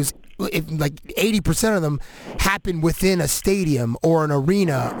interviews, like 80% of them, happen within a stadium or an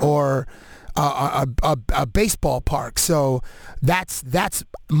arena or a baseball park. So that's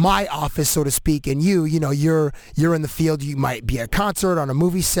my office, so to speak. And you're in the field. You might be at a concert, on a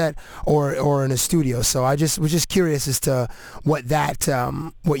movie set, or in a studio. So I was just curious as to what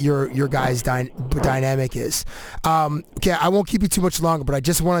your guys' dynamic is. Okay, I won't keep you too much longer, but I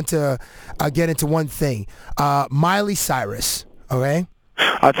just wanted to get into one thing. Miley Cyrus. Okay.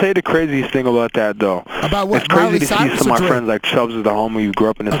 I'll tell you the craziest thing about that, though. About what? It's crazy Miley to Cyrus see some of my Drake? friends like Chubbs is the homie who grew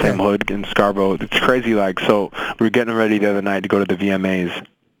up in the same hood in Scarborough. It's crazy. Like, so we were getting ready the other night to go to the VMAs.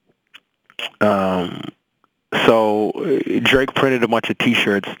 So Drake printed a bunch of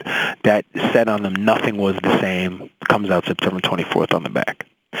T-shirts that said on them "Nothing was the same." Comes out September 24th on the back.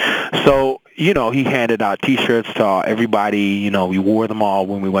 So, you know, he handed out T-shirts to everybody. You know, we wore them all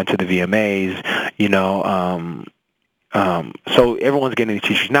when we went to the VMAs. You know, so everyone's getting these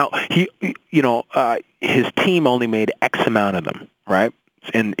T-shirts. Now, his team only made X amount of them, right?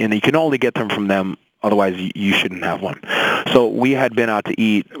 And you can only get them from them. Otherwise, you shouldn't have one. So we had been out to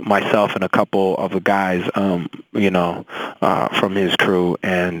eat, myself and a couple of the guys, from his crew,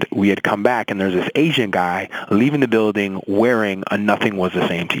 and we had come back, and there's this Asian guy leaving the building wearing a Nothing Was the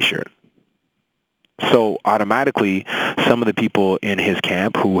Same T-shirt. So automatically, some of the people in his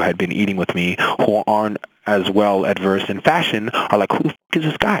camp who had been eating with me, who aren't as well adversed in fashion, are like, who the f*** is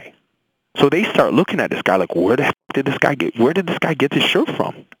this guy? So they start looking at this guy like, where did this guy get this shirt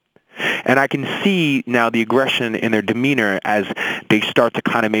from? And I can see now the aggression in their demeanor as they start to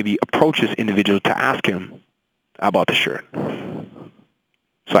kind of maybe approach this individual to ask him about the shirt.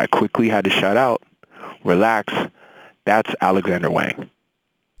 So I quickly had to shout out, relax, that's Alexander Wang.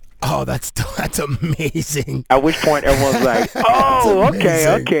 Oh, that's amazing. At which point everyone's like, oh, okay.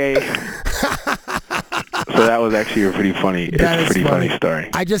 So that was actually a pretty funny funny story.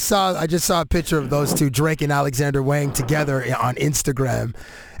 I just saw a picture of those two, Drake and Alexander Wang, together on Instagram.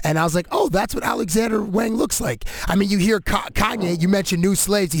 And I was like, oh, that's what Alexander Wang looks like. I mean, you hear Kanye, you mentioned New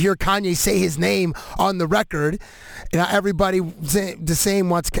Slaves, you hear Kanye say his name on the record. You know, everybody the same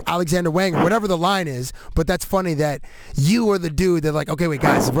wants Alexander Wang, or whatever the line is. But that's funny that you are the dude that like, okay, wait,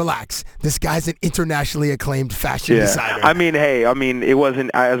 guys, relax. This guy's an internationally acclaimed fashion designer. I mean, it wasn't,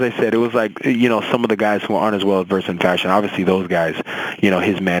 as I said, it was like, you know, some of the guys who aren't as well versed in fashion, obviously those guys, you know,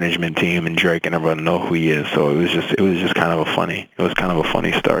 his management team and Drake and everyone know who he is. So it was just kind of a funny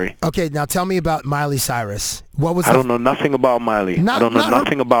story. Okay, now tell me about Miley Cyrus. I don't know nothing about Miley. I don't know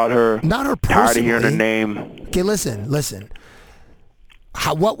nothing about her. Not her personally. Tired of hearing her name. Okay, listen.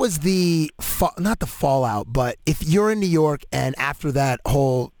 What was not the fallout, but if you're in New York and after that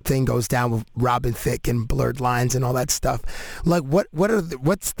whole thing goes down with Robin Thicke and Blurred Lines and all that stuff, like what's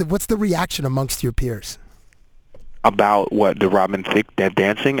the reaction amongst your peers? About what, the Robin Thicke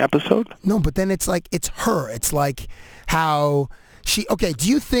dancing episode? No, but then it's like, it's her. It's like how do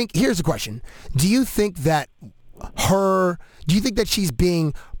you think, here's a question. Do you think that she's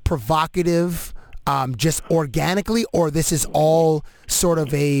being provocative just organically, or this is all sort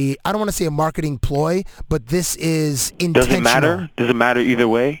of I don't want to say a marketing ploy, but this is intentional? Does it matter either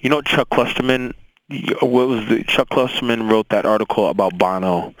way? You know, Chuck Klosterman wrote that article about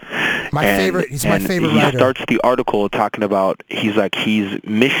Bono. He's my favorite writer. He starts the article talking about his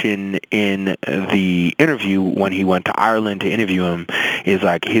mission in the interview when he went to Ireland to interview him is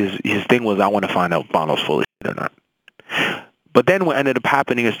like his thing was, I want to find out if Bono's full of shit or not. But then what ended up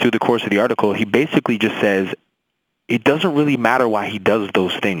happening is through the course of the article, he basically just says it doesn't really matter why he does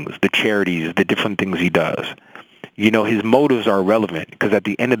those things, the charities, the different things he does. You know, his motives are irrelevant because at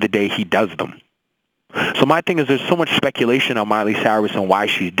the end of the day, he does them. So my thing is there's so much speculation on Miley Cyrus and why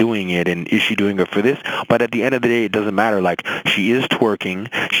she's doing it and is she doing it for this? But at the end of the day, it doesn't matter. Like, she is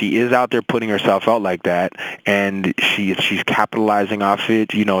twerking. She is out there putting herself out like that, and she's capitalizing off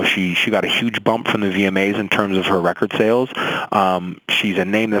it. You know, she got a huge bump from the VMAs in terms of her record sales. She's a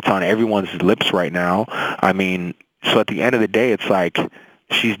name that's on everyone's lips right now. I mean, so at the end of the day, it's like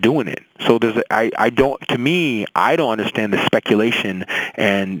she's doing it. So I don't understand the speculation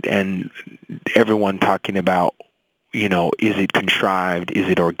and everyone talking about, you know, is it contrived? Is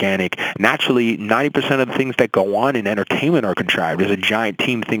it organic? Naturally, 90% of the things that go on in entertainment are contrived. There's a giant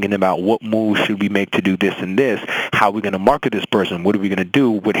team thinking about what moves should we make to do this and this. How are we going to market this person? What are we going to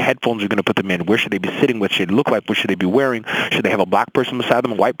do? What headphones are we going to put them in? Where should they be sitting? What should it look like? What should they be wearing? Should they have a black person beside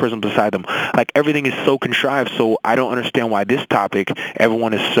them, a white person beside them? Like, everything is so contrived. So I don't understand why this topic,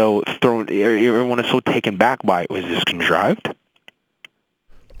 everyone is so taken back by. Was this contrived?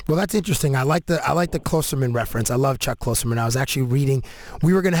 Well, that's interesting. I like the Klosterman reference. I love Chuck Klosterman. I was actually reading.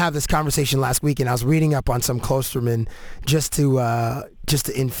 We were going to have this conversation last week, and I was reading up on some Klosterman just to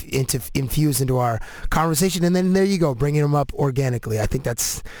infuse into our conversation. And then there you go, bringing him up organically. I think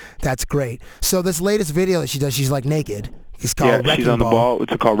that's great. So this latest video that she does, she's like naked. It's called Wrecking she's on the ball.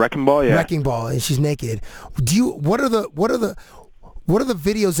 It's called Wrecking Ball. Yeah, Wrecking Ball, and she's naked. What are the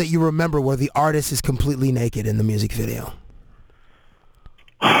videos that you remember where the artist is completely naked in the music video?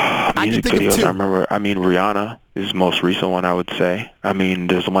 Music videos, I remember. I mean, Rihanna is the most recent one, I would say. I mean,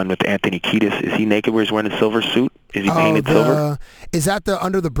 there's the one with Anthony Kiedis. Is he naked where he's wearing a silver suit? Is he painted silver? Is that the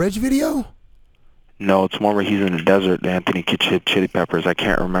Under the Bridge video? No, it's one where he's in the desert, the Anthony Chili Peppers. I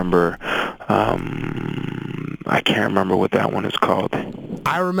can't remember. I can't remember what that one is called.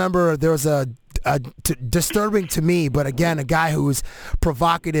 I remember there was a disturbing to me, but again, a guy who was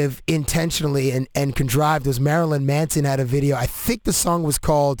provocative intentionally and contrived was Marilyn Manson had a video. I think the song was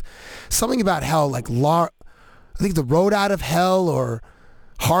called something about hell, like I think the Road Out of Hell or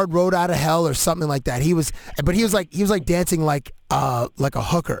Hard Road Out of Hell or something like that. He was like dancing like a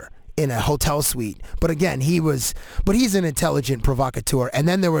hooker in a hotel suite. But again, he's an intelligent provocateur. And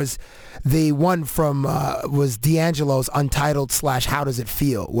then there was the one from was D'Angelo's Untitled / How Does It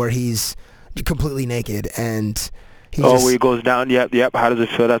Feel, where he's completely naked and where he goes down. Yep. How does it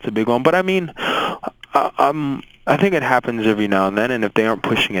feel? That's a big one. But I mean, I think it happens every now and then. And if they aren't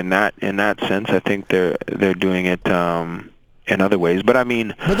pushing in that sense, I think they're doing it in other ways. But I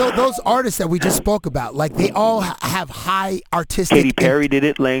mean, those artists that we just spoke about, like they all have high artistic. Katy Perry did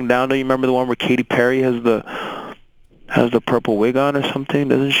it, laying down. Do you remember the one where Katy Perry has the purple wig on or something?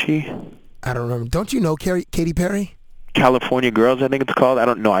 Doesn't she? I don't remember. Don't you know Katy Perry? California Girls, I think it's called. I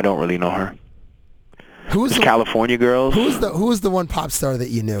don't know. I don't really know her. Who's the California Girls? Who was the one pop star that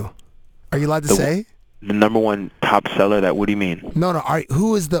you knew? Are you allowed to say? The number one top seller. What do you mean? No.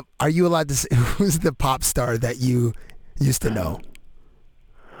 Are you allowed to say who's the pop star that you used to know?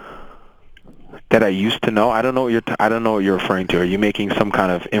 That I used to know? I don't know what you're referring to. Are you making some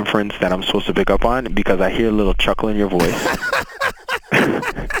kind of inference that I'm supposed to pick up on? Because I hear a little chuckle in your voice.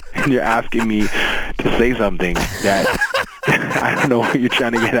 And you're asking me to say something that I don't know what you're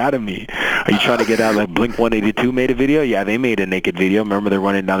trying to get out of me. Are you trying to get out like Blink-182 made a video? Yeah, they made a naked video. Remember, they're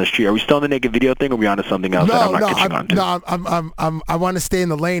running down the street. Are we still in the naked video thing, or are we on to something else that I'm not catching on to? No, I want to stay in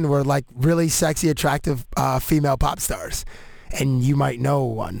the lane where like really sexy, attractive female pop stars, and you might know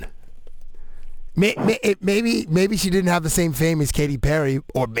one. Maybe she didn't have the same fame as Katy Perry,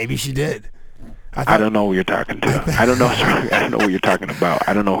 or maybe she did. I don't know what you're talking to. I don't know what you're talking about.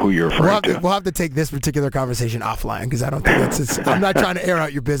 I don't know who you're referring to. We'll have to take this particular conversation offline because I don't think I'm not trying to air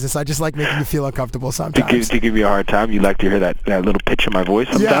out your business. I just like making you feel uncomfortable sometimes. To give you a hard time, you like to hear that little pitch in my voice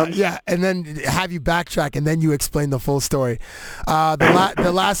sometimes? Yeah, and then have you backtrack and then you explain the full story.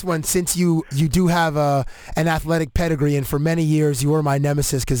 The last one, since you do have an athletic pedigree, and for many years you were my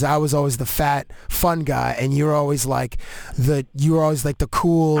nemesis because I was always the fat, fun guy, and you were always like the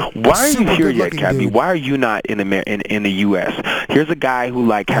cool. Why are you here yet, dude. Why are you not in the U.S.? Here's a guy who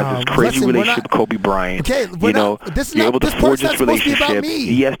has this crazy relationship with Kobe Bryant. Okay, you're able to forge this relationship.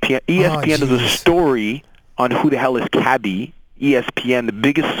 ESPN does a story on who the hell is Cabby. ESPN,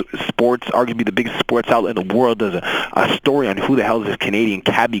 arguably the biggest sports outlet in the world, does a story on who the hell is this Canadian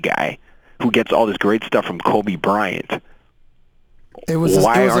Cabby guy who gets all this great stuff from Kobe Bryant.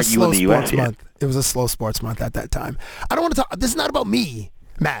 Why aren't you in the U.S. yet? It was a slow sports month at that time. I don't want to talk. This is not about me,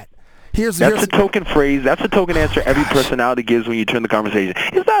 Matt. That's a token phrase. That's a token answer every personality gives when you turn the conversation.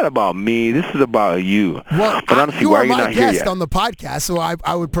 It's not about me. This is about you. Well, but honestly, why are you not here yet? You are my guest on the podcast, so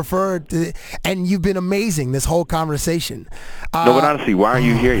I would prefer to. And you've been amazing this whole conversation. No, but honestly, why aren't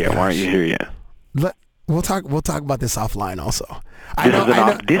you here yet? Why aren't you here yet? We'll talk about this offline also.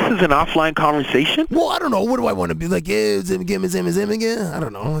 This is an offline conversation? Well, I don't know. What do I want to be like? Him again? I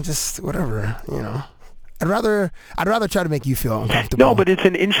don't know. Just whatever, I'd rather try to make you feel uncomfortable. No, but it's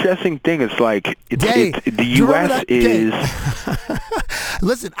an interesting thing. It's like the U.S. is.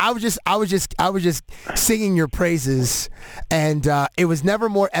 Listen, I was just singing your praises, and it was never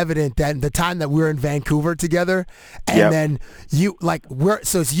more evident than the time that we were in Vancouver together, and then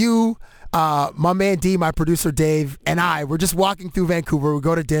it's you. My man D, my producer Dave, and we're just walking through Vancouver. We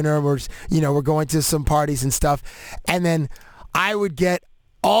go to dinner. We're going to some parties and stuff, and then I would get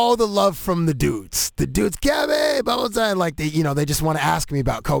all the love from the dudes. The dudes, Kevin, blah, blah, blah, like they just want to ask me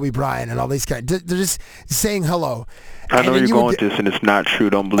about Kobe Bryant and all these guys. They're just saying hello. I know you're going with this, and it's not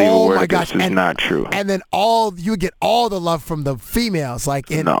true. Don't believe a word of this. It's not true. And then you would get all the love from the females, and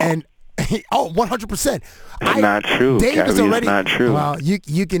 100%. It's not true. Dave is already. It's not true. Well, you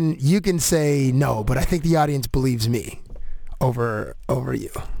can say no, but I think the audience believes me over you.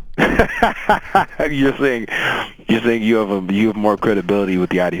 You're saying you have more credibility with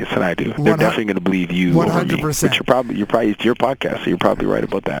the audience than I do. They're definitely going to believe you 100%. Over me. Which it's your podcast, so you're probably right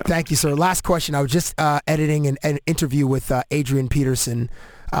about that. Thank you, sir. Last question. I was just editing an interview with Adrian Peterson.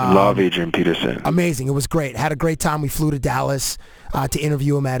 Love Adrian Peterson. Amazing. It was great. Had a great time. We flew to Dallas to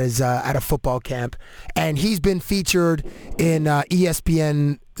interview him at his at a football camp, and he's been featured in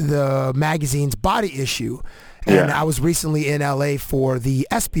ESPN the magazine's Body Issue. And I was recently in LA for the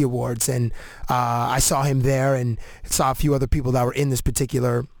ESPY Awards, and I saw him there and saw a few other people that were in this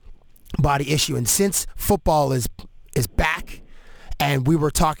particular Body Issue. And since football is back and we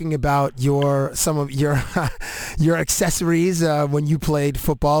were talking about some of your your accessories when you played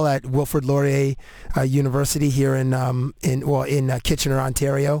football at Wilfrid Laurier University here in Kitchener,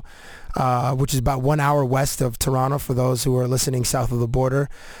 Ontario, which is about 1 hour west of Toronto for those who are listening south of the border.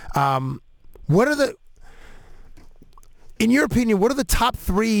 In your opinion, what are the top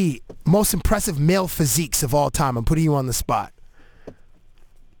 3 most impressive male physiques of all time? I'm putting you on the spot.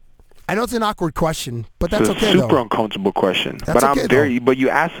 I know it's an awkward question, but that's okay, It's a super though. uncomfortable question. That's but okay, but you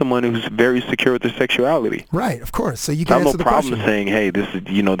ask someone who's very secure with their sexuality. Right, of course. So you I can have answer no the problem question. saying, hey,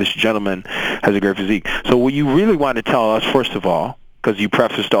 this gentleman has a great physique. So what you really want to tell us, first of all, because you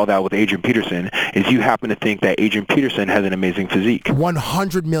prefaced all that with Adrian Peterson, is you happen to think that Adrian Peterson has an amazing physique.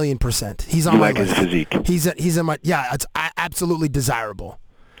 100 million %. He's on You my like his list. physique? He's in my, yeah, it's absolutely desirable.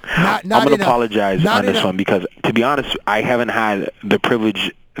 Not I'm going in to a- apologize not on in this a- one because, to be honest, I haven't had the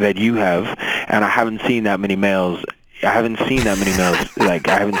privilege that you have, and I haven't seen that many males. I haven't seen that many males. Like,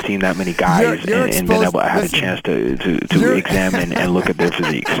 I haven't seen that many guys You're and been able to have listen, a chance to examine and look at their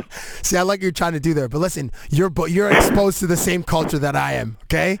physiques. See, I like what you're trying to do there, but listen, you're exposed to the same culture that I am,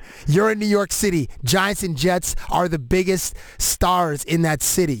 okay? You're in New York City. Giants and Jets are the biggest stars in that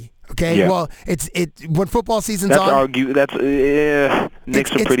city, okay? Yeah. Well, when football season's That's on,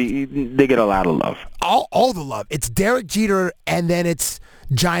 Knicks are pretty. They get a lot of love. all the love. It's Derek Jeter, and then it's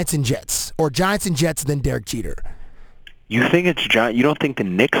Giants and Jets, or Giants and Jets, then Derek Jeter. You think it's John? You don't think the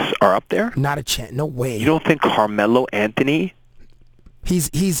Knicks are up there? Not a chance. No way. You don't think Carmelo Anthony?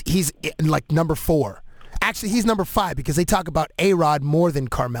 He's like number 4. Actually, he's number 5 because they talk about A-Rod more than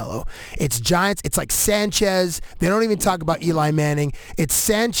Carmelo. It's Giants. It's like Sanchez. They don't even talk about Eli Manning. It's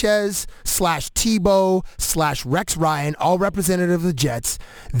Sanchez / Tebow / Rex Ryan, all representative of the Jets.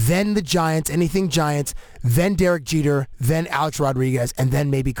 Then the Giants, anything Giants. Then Derek Jeter. Then Alex Rodriguez. And then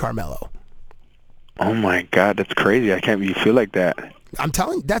maybe Carmelo. Oh my God, that's crazy! I can't believe you feel like that. I'm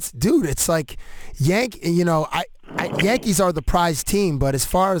telling you, dude, it's like Yankees are the prize team, but as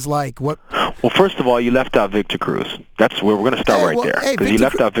far as like what... Well, first of all, you left out Victor Cruz. That's where we're going to start there. Because you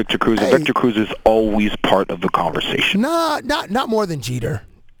left out Victor Cruz, and Victor Cruz is always part of the conversation. Not more than Jeter.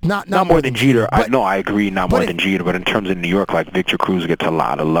 Not more than Jeter. I agree, not more than Jeter. But in terms of New York, like Victor Cruz gets a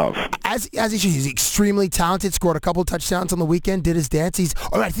lot of love. As he should. He's extremely talented. Scored a couple touchdowns on the weekend. Did his dance.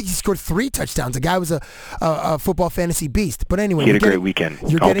 I think he scored 3 touchdowns. The guy was a football fantasy beast. But anyway, he had a great weekend.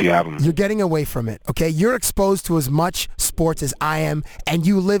 I hope you have him. You're getting away from it. Okay, you're exposed to as much sports as I am, and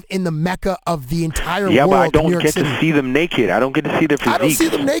you live in the mecca of the entire world. Yeah, but I don't New York get City. to see them naked. I don't get to see their physiques. I don't see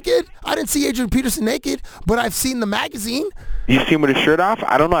them naked. I didn't see Adrian Peterson naked, but I've seen the magazine. You see him with his shirt off?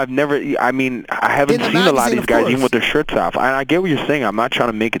 I don't know. I haven't seen a lot of these guys even with their shirts off. I get what you're saying. I'm not trying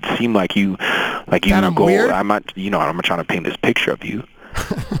to make it seem like you go. Weird? I'm not trying to paint this picture of you.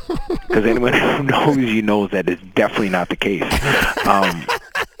 Because anyone who knows you knows that it's definitely not the case.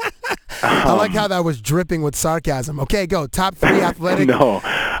 I like how that was dripping with sarcasm. Okay, go. Top 3 athletic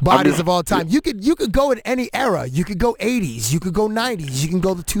bodies of all time. You could go in any era. You could go 80s. You could go 90s. You can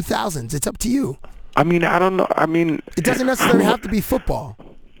go the 2000s. It's up to you. I don't know. It doesn't necessarily have to be football.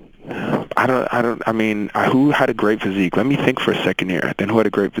 Who had a great physique? Let me think for a second here. Then who had a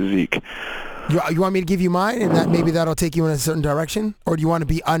great physique? You want me to give you mine, and maybe that'll take you in a certain direction? Or do you want to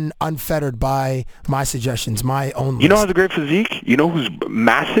be unfettered by my suggestions, my own list? You know who has a great physique? You know who's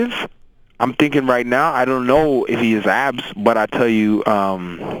massive? I'm thinking right now, I don't know if he has abs, but I tell you, oh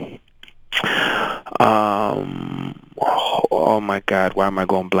my God, why am I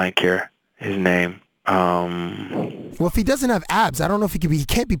going blank here? His name. Well, if he doesn't have abs, I don't know if he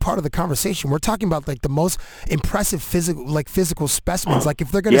can't be part of the conversation. We're talking about like the most impressive physical specimens. Like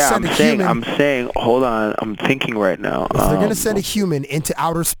if they're going to send a human. I'm saying, hold on, I'm thinking right now. If they're going to send a human into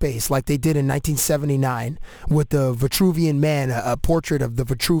outer space like they did in 1979 with the Vitruvian Man, a portrait of the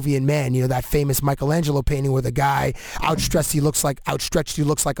Vitruvian Man, that famous Michelangelo painting where the guy outstretched, he looks like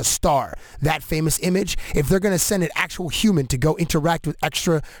a star. That famous image. If they're going to send an actual human to go interact with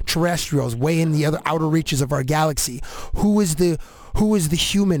extraterrestrials way in the other outer reaches of our galaxy, who is the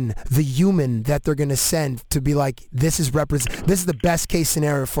human that they're going to send to be like, this is the best case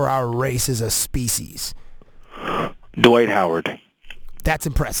scenario for our race as a species? Dwight Howard. That's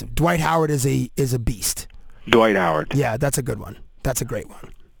impressive. Dwight Howard is a beast. Dwight Howard. Yeah, that's a good one. That's a great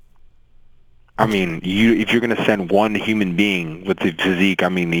one. If you're gonna send one human being with the physique,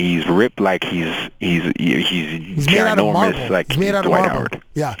 he's ripped like he's made out of marble. ginormous, like he's made out of Dwight marble. Howard.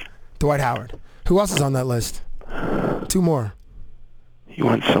 Yeah, Dwight Howard. Who else is on that list? 2 more. You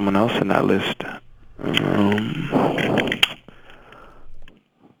want someone else in that list?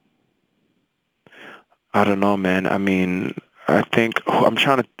 I don't know, man. I think I'm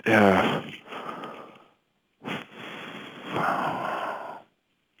trying to.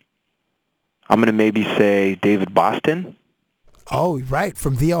 I'm going to maybe say David Boston. Oh, right,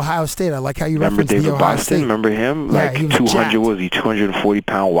 from the Ohio State. I like how you Remember referenced David the Ohio Boston? State. Remember him? Yeah, Like he was 200, jacked. was he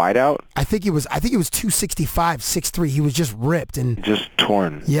 240-pound wideout? I think he was 265, 6'3". He was just ripped and Just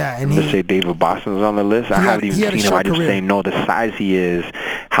torn. yeah, and I'm going to say David Boston was on the list. I haven't even he had a seen him. I short just career. saying, no, the size he is,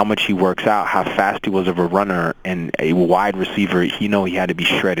 how much he works out, how fast he was of a runner, and a wide receiver. He had to be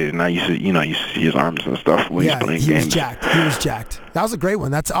shredded. And I used to see his arms and stuff when he was playing games. Was jacked. He was jacked. That was a great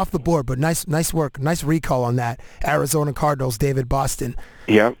one. That's off the board, but nice work. Nice recall on that. Arizona Cardinals, David Boston.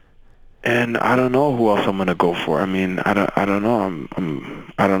 Yep. And I don't know who else I'm gonna go for. I mean, I don't know.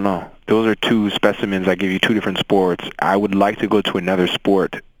 I don't know. Those are two specimens. I give you two different sports. I would like to go to another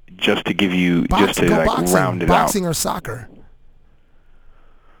sport just to give you Boxing, round it boxing or soccer.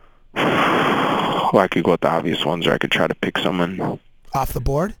 Well, I could go with the obvious ones, or I could try to pick someone off the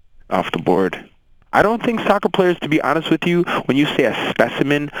board. Off the board. I don't think soccer players, to be honest with you, when you say a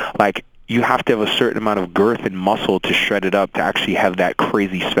specimen, like you have to have a certain amount of girth and muscle to shred it up to actually have that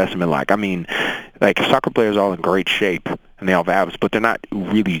crazy specimen. Like, I mean, like soccer players are all in great shape and they all have abs, but they're not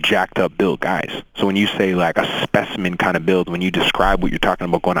really jacked up built guys. So when you say like a specimen kind of build, when you describe what you're talking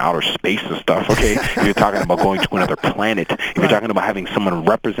about going to outer space and stuff, okay, if you're talking about going to another planet, if you're talking about having someone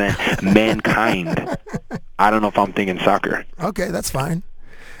represent mankind, I don't know if I'm thinking soccer. Okay, that's fine.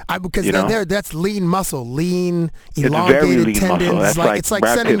 Because that's lean muscle, lean, elongated it's very lean tendons. muscle. That's it's like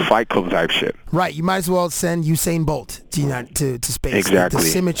Brad sending Pitt Fight Club type shit. Right, you might as well send Usain Bolt to space. Exactly. The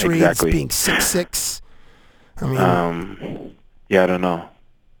symmetry, exactly. It's being 6'6". I mean, yeah, I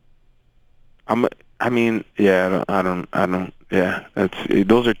don't know. Yeah,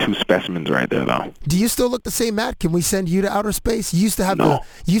 those are two specimens right there, though. Do you still look the same, Matt? Can we send you to outer space? You used to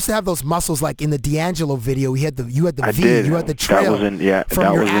have those muscles like in the D'Angelo video. You had the I V, did. you had the trail.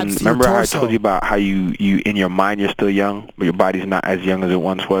 Remember how I told you about how you in your mind you're still young, but your body's not as young as it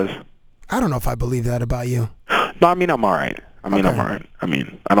once was? I don't know if I believe that about you. No, I mean I'm all right. I'm all right. I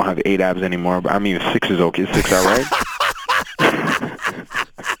mean, I don't have 8 abs anymore, but I mean 6 is okay. 6 all right?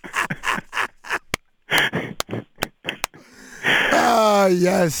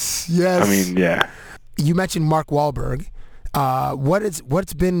 Yes. I mean, yeah. You mentioned Mark Wahlberg.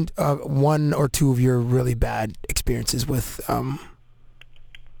 What's been one or two of your really bad experiences with? I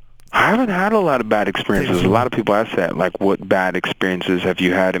haven't had a lot of bad experiences. A lot of people ask that, like, what bad experiences have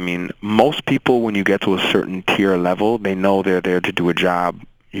you had? I mean, most people, when you get to a certain tier level, they know they're there to do a job.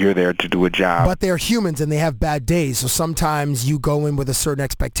 You're there to do a job. But they're humans and they have bad days, so sometimes you go in with a certain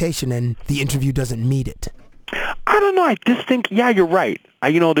expectation and the interview doesn't meet it. I don't know. I just think, yeah, you're right.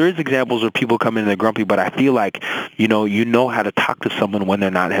 There is examples where people come in and they're grumpy, but I feel like, you know how to talk to someone when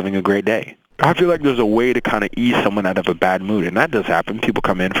they're not having a great day. I feel like there's a way to kind of ease someone out of a bad mood, and that does happen. People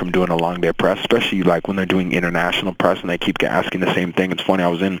come in from doing a long day press, especially like when they're doing international press and they keep asking the same thing. It's funny. I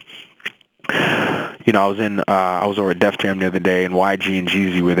was over at Def Jam the other day, and YG and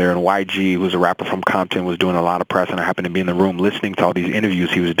Jeezy were there, and YG, who's a rapper from Compton, was doing a lot of press, and I happened to be in the room listening to all these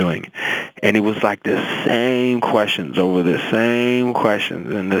interviews he was doing. And it was like the same questions over the same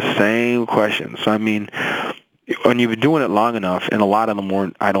questions and the same questions. So, I mean, when you've been doing it long enough, and a lot of them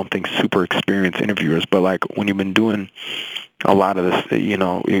weren't, I don't think, super experienced interviewers, but like when you've been doing a lot of this,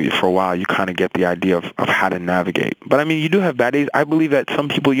 for a while, you kind of get the idea of how to navigate. But I mean, you do have bad days. I believe that some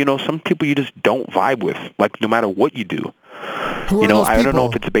people you just don't vibe with, like no matter what you do. Who are those I don't know people?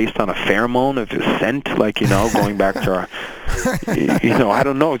 if it's based on a pheromone, if it's scent, like, going back to our, I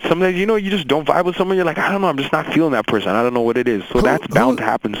don't know. Sometimes, you just don't vibe with someone. You're like, I don't know, I'm just not feeling that person. I don't know what it is. So that's bound to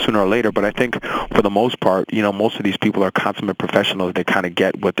happen sooner or later. But I think for the most part, most of these people are consummate professionals. They kind of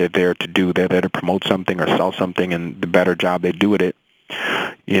get what they're there to do. They're there to promote something or sell something, and the better job they do at it,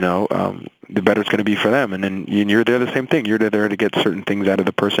 the better it's going to be for them. And then you're there the same thing. You're there to get certain things out of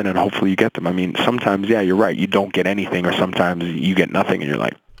the person, and hopefully you get them. I mean, sometimes, yeah, you're right. You don't get anything, or sometimes you get nothing, and you're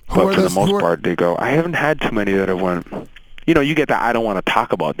like, but for the most part, they go, I haven't had too many that have went, you get that I don't want to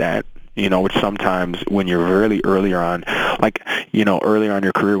talk about that, which sometimes when you're really earlier on, like, earlier on in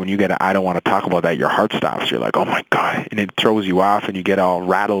your career, when you get a I don't want to talk about that, your heart stops. You're like, oh my God. And it throws you off and you get all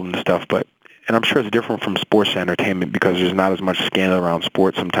rattled and stuff. And I'm sure it's different from sports to entertainment because there's not as much scandal around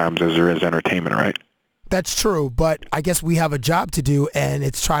sports sometimes as there is entertainment, right? That's true, but I guess we have a job to do, and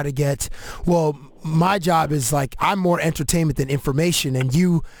it's try to get, my job is like, I'm more entertainment than information, and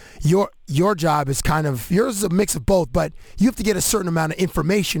your job is yours is a mix of both, but you have to get a certain amount of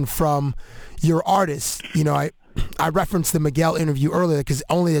information from your artist. I referenced the Miguel interview earlier because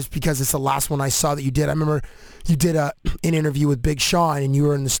it's the last one I saw that you did. I remember you did an interview with Big Sean, and you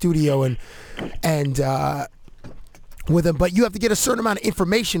were in the studio and with him, but you have to get a certain amount of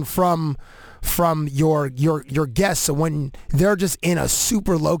information from from your guests. So when they're just in a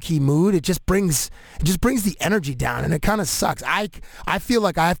super low key mood, it just brings the energy down, and it kind of sucks. I feel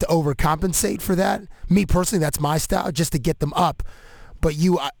like I have to overcompensate for that. Me personally, that's my style, just to get them up. But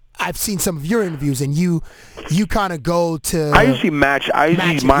I've seen some of your interviews, and you kind of go to.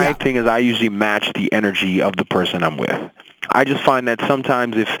 My thing is I usually match the energy of the person I'm with. I just find that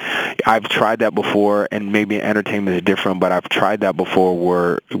sometimes if I've tried that before, and maybe entertainment is different, but I've tried that before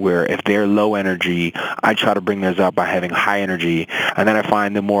where if they're low energy, I try to bring theirs up by having high energy, and then I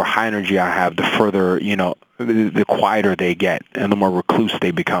find the more high energy I have, the further, the quieter they get, and the more recluse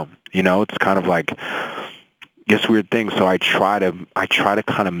they become. It's kind of like this weird thing. So I try to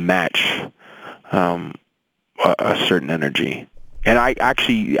kind of match a certain energy. And I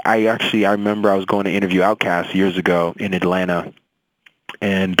remember I was going to interview Outkast years ago in Atlanta,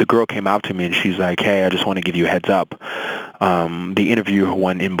 and the girl came out to me and she's like, "Hey, I just want to give you a heads up. The interviewer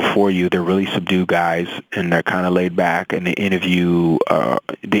went in before you. They're really subdued guys, and they're kind of laid back. And the interviewer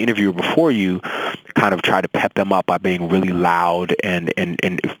before you kind of tried to pep them up by being really loud and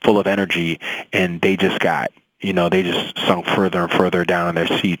full of energy, and they just got." They just sunk further and further down in their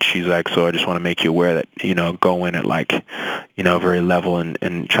seats. She's like, so I just want to make you aware that, go in at very level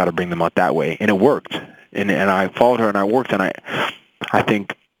and try to bring them out that way. And it worked. And I followed her and I worked, and I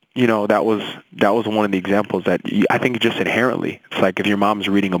think, that was one of the examples that I think just inherently, it's like if your mom's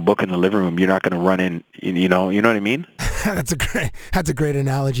reading a book in the living room, you're not going to run in, you know what I mean? That's a great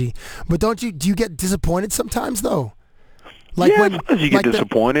analogy. But do you get disappointed sometimes though? Sometimes you get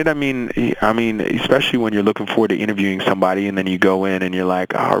disappointed. I mean, especially when you're looking forward to interviewing somebody, and then you go in and you're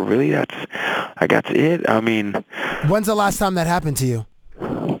like, "Oh, really? That's it." I mean, when's the last time that happened to you?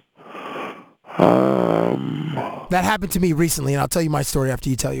 That happened to me recently, and I'll tell you my story after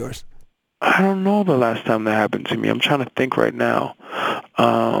you tell yours. I don't know the last time that happened to me. I'm trying to think right now.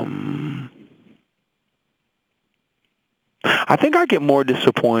 I think I get more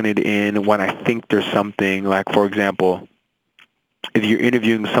disappointed in when I think there's something, like, for example, if you're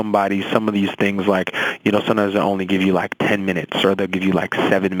interviewing somebody, some of these things, like, sometimes they'll only give you like 10 minutes, or they'll give you like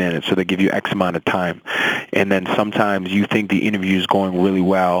 7 minutes, or they'll give you X amount of time. And then sometimes you think the interview is going really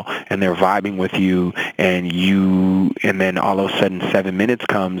well, and they're vibing with you, and then all of a sudden 7 minutes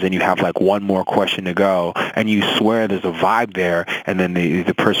comes, and you have like one more question to go, and you swear there's a vibe there, and then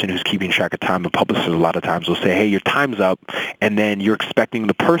the person who's keeping track of time, the publicist, a lot of times will say, "Hey, your time's up," and then you're expecting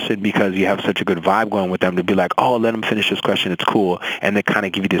the person, because you have such a good vibe going with them, to be like, "Oh, let them finish this question, it's cool." And they kind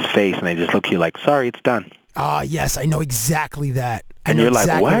of give you this face, and they just look at you like, "Sorry, it's done." Yes, I know exactly that. And you're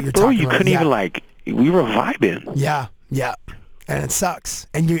like, "What, bro? You couldn't even we were vibing." Yeah, and it sucks.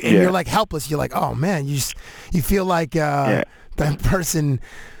 And you're like helpless. You're like, "Oh man," you feel like that person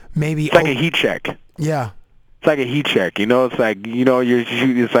maybe. It's like a heat check. Yeah. It's like a heat check. It's like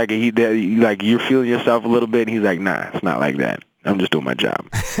it's like a heat that like you're feeling yourself a little bit, and he's like, "Nah, it's not like that. I'm just doing my job."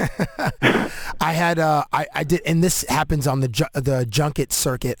 I did, and this happens on the junket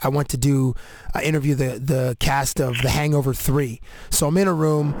circuit. I went to interview the cast of The Hangover 3. So I'm in a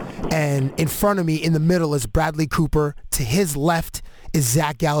room, and in front of me, in the middle, is Bradley Cooper. To his left is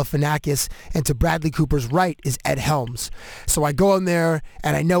Zach Galifianakis, and to Bradley Cooper's right is Ed Helms. So I go in there,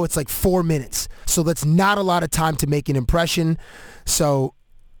 and I know it's like 4 minutes. So that's not a lot of time to make an impression. So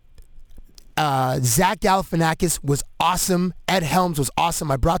Zach Galifianakis was awesome. Ed Helms was awesome.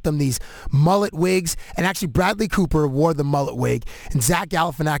 I brought them these mullet wigs, and actually Bradley Cooper wore the mullet wig, and Zach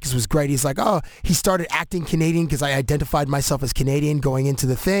Galifianakis was great. He's like, he started acting Canadian because I identified myself as Canadian going into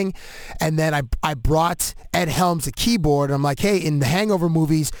the thing, and then I brought Ed Helms a keyboard, and I'm like, "Hey, in the Hangover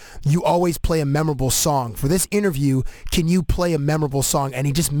movies, you always play a memorable song. For this interview, can you play a memorable song?" And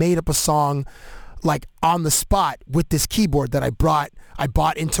he just made up a song like on the spot with this keyboard that I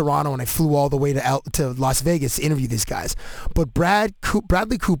bought in Toronto, and I flew all the way to Las Vegas to interview these guys. But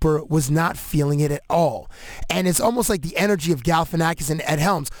Bradley Cooper was not feeling it at all. And it's almost like the energy of Galifianakis and Ed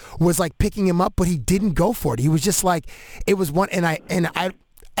Helms was like picking him up, but he didn't go for it. He was just like, it was one, and I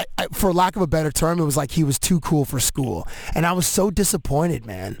for lack of a better term, it was like he was too cool for school. And I was so disappointed,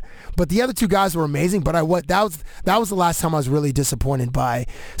 man. But the other two guys were amazing, but that was the last time I was really disappointed by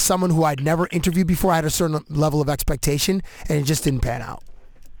someone who I'd never interviewed before. I had a certain level of expectation, and it just didn't pan out.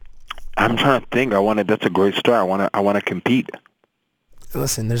 I'm trying to think. That's a great story. I want to compete.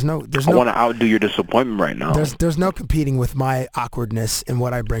 listen, there's no I want to outdo your disappointment right now. There's no competing with my awkwardness and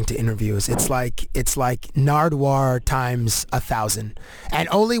what I bring to interviews. It's like Nardwuar times 1,000, and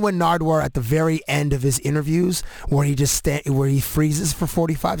only when Nardwuar at the very end of his interviews, where he freezes for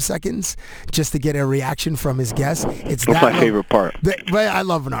 45 seconds just to get a reaction from his guests. That's my favorite part. But I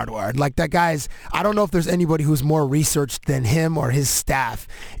love Nardwuar. Like that guy's. I don't know if there's anybody who's more researched than him or his staff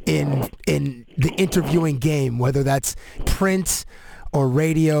in the interviewing game, whether that's print or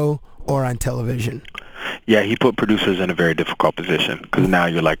radio or on television. Yeah, he put producers in a very difficult position because now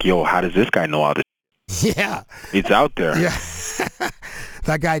you're like, yo, how does this guy know all this? Yeah. It's out there. Yeah.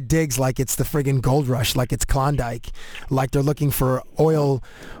 That guy digs like it's the friggin' gold rush, like it's Klondike, like they're looking for oil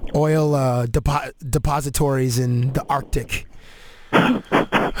depositories in the Arctic.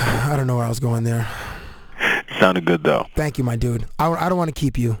 I don't know where I was going there. Sounded good, though. Thank you, my dude. I don't want to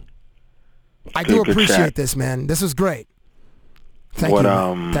keep you. I do appreciate this, man. This was great.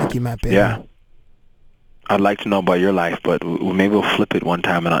 Thank you, Matt Baby. Yeah. I'd like to know about your life, but maybe we'll flip it one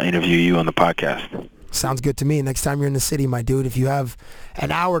time and I'll interview you on the podcast. Sounds good to me. Next time you're in the city, my dude, if you have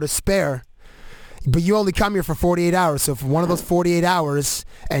an hour to spare, but you only come here for 48 hours. So for one of those 48 hours,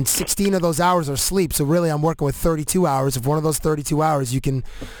 and 16 of those hours are sleep, so really I'm working with 32 hours. If one of those 32 hours you can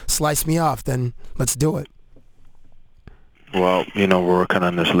slice me off, then let's do it. Well, we're working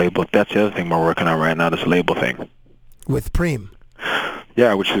on this label. That's the other thing we're working on right now, this label thing. With Preem.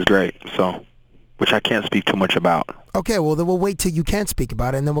 Yeah, which is great. So, which I can't speak too much about. Okay, well then we'll wait till you can speak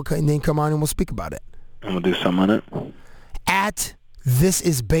about it, and then come on and we'll speak about it. I'm gonna do something on it. At This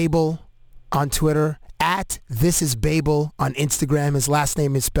Is Babel on Twitter. At This Is Babel on Instagram. His last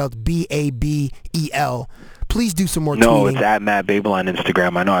name is spelled Babel. Please do some more tweeting. No, it's at Matt Babel on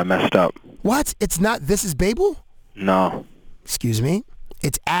Instagram. I know I messed up. What? It's not This Is Babel? No. Excuse me.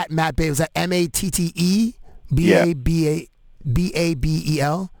 It's at Matt Babel. Is that MATTE?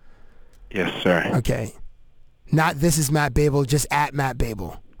 BABEL? Yes, sir. Okay. Not This Is Matt Babel, just at Matt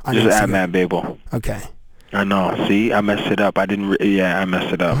Babel. Just at Matt Babel. Okay. I know. See, I messed it up. I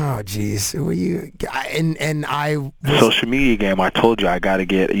messed it up. Oh, jeez. Were you? Social media game. I told you I gotta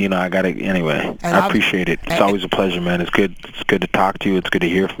get. Anyway. I appreciate it. It's always a pleasure, man. It's good. It's good to talk to you. It's good to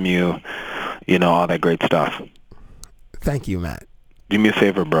hear from you. All that great stuff. Thank you, Matt. Do me a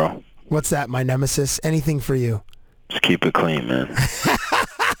favor, bro. What's that, my nemesis? Anything for you? Just keep it clean, man.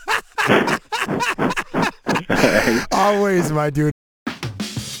 Always, my dude.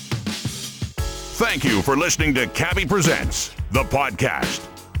 Thank you for listening to Cabby Presents, the podcast.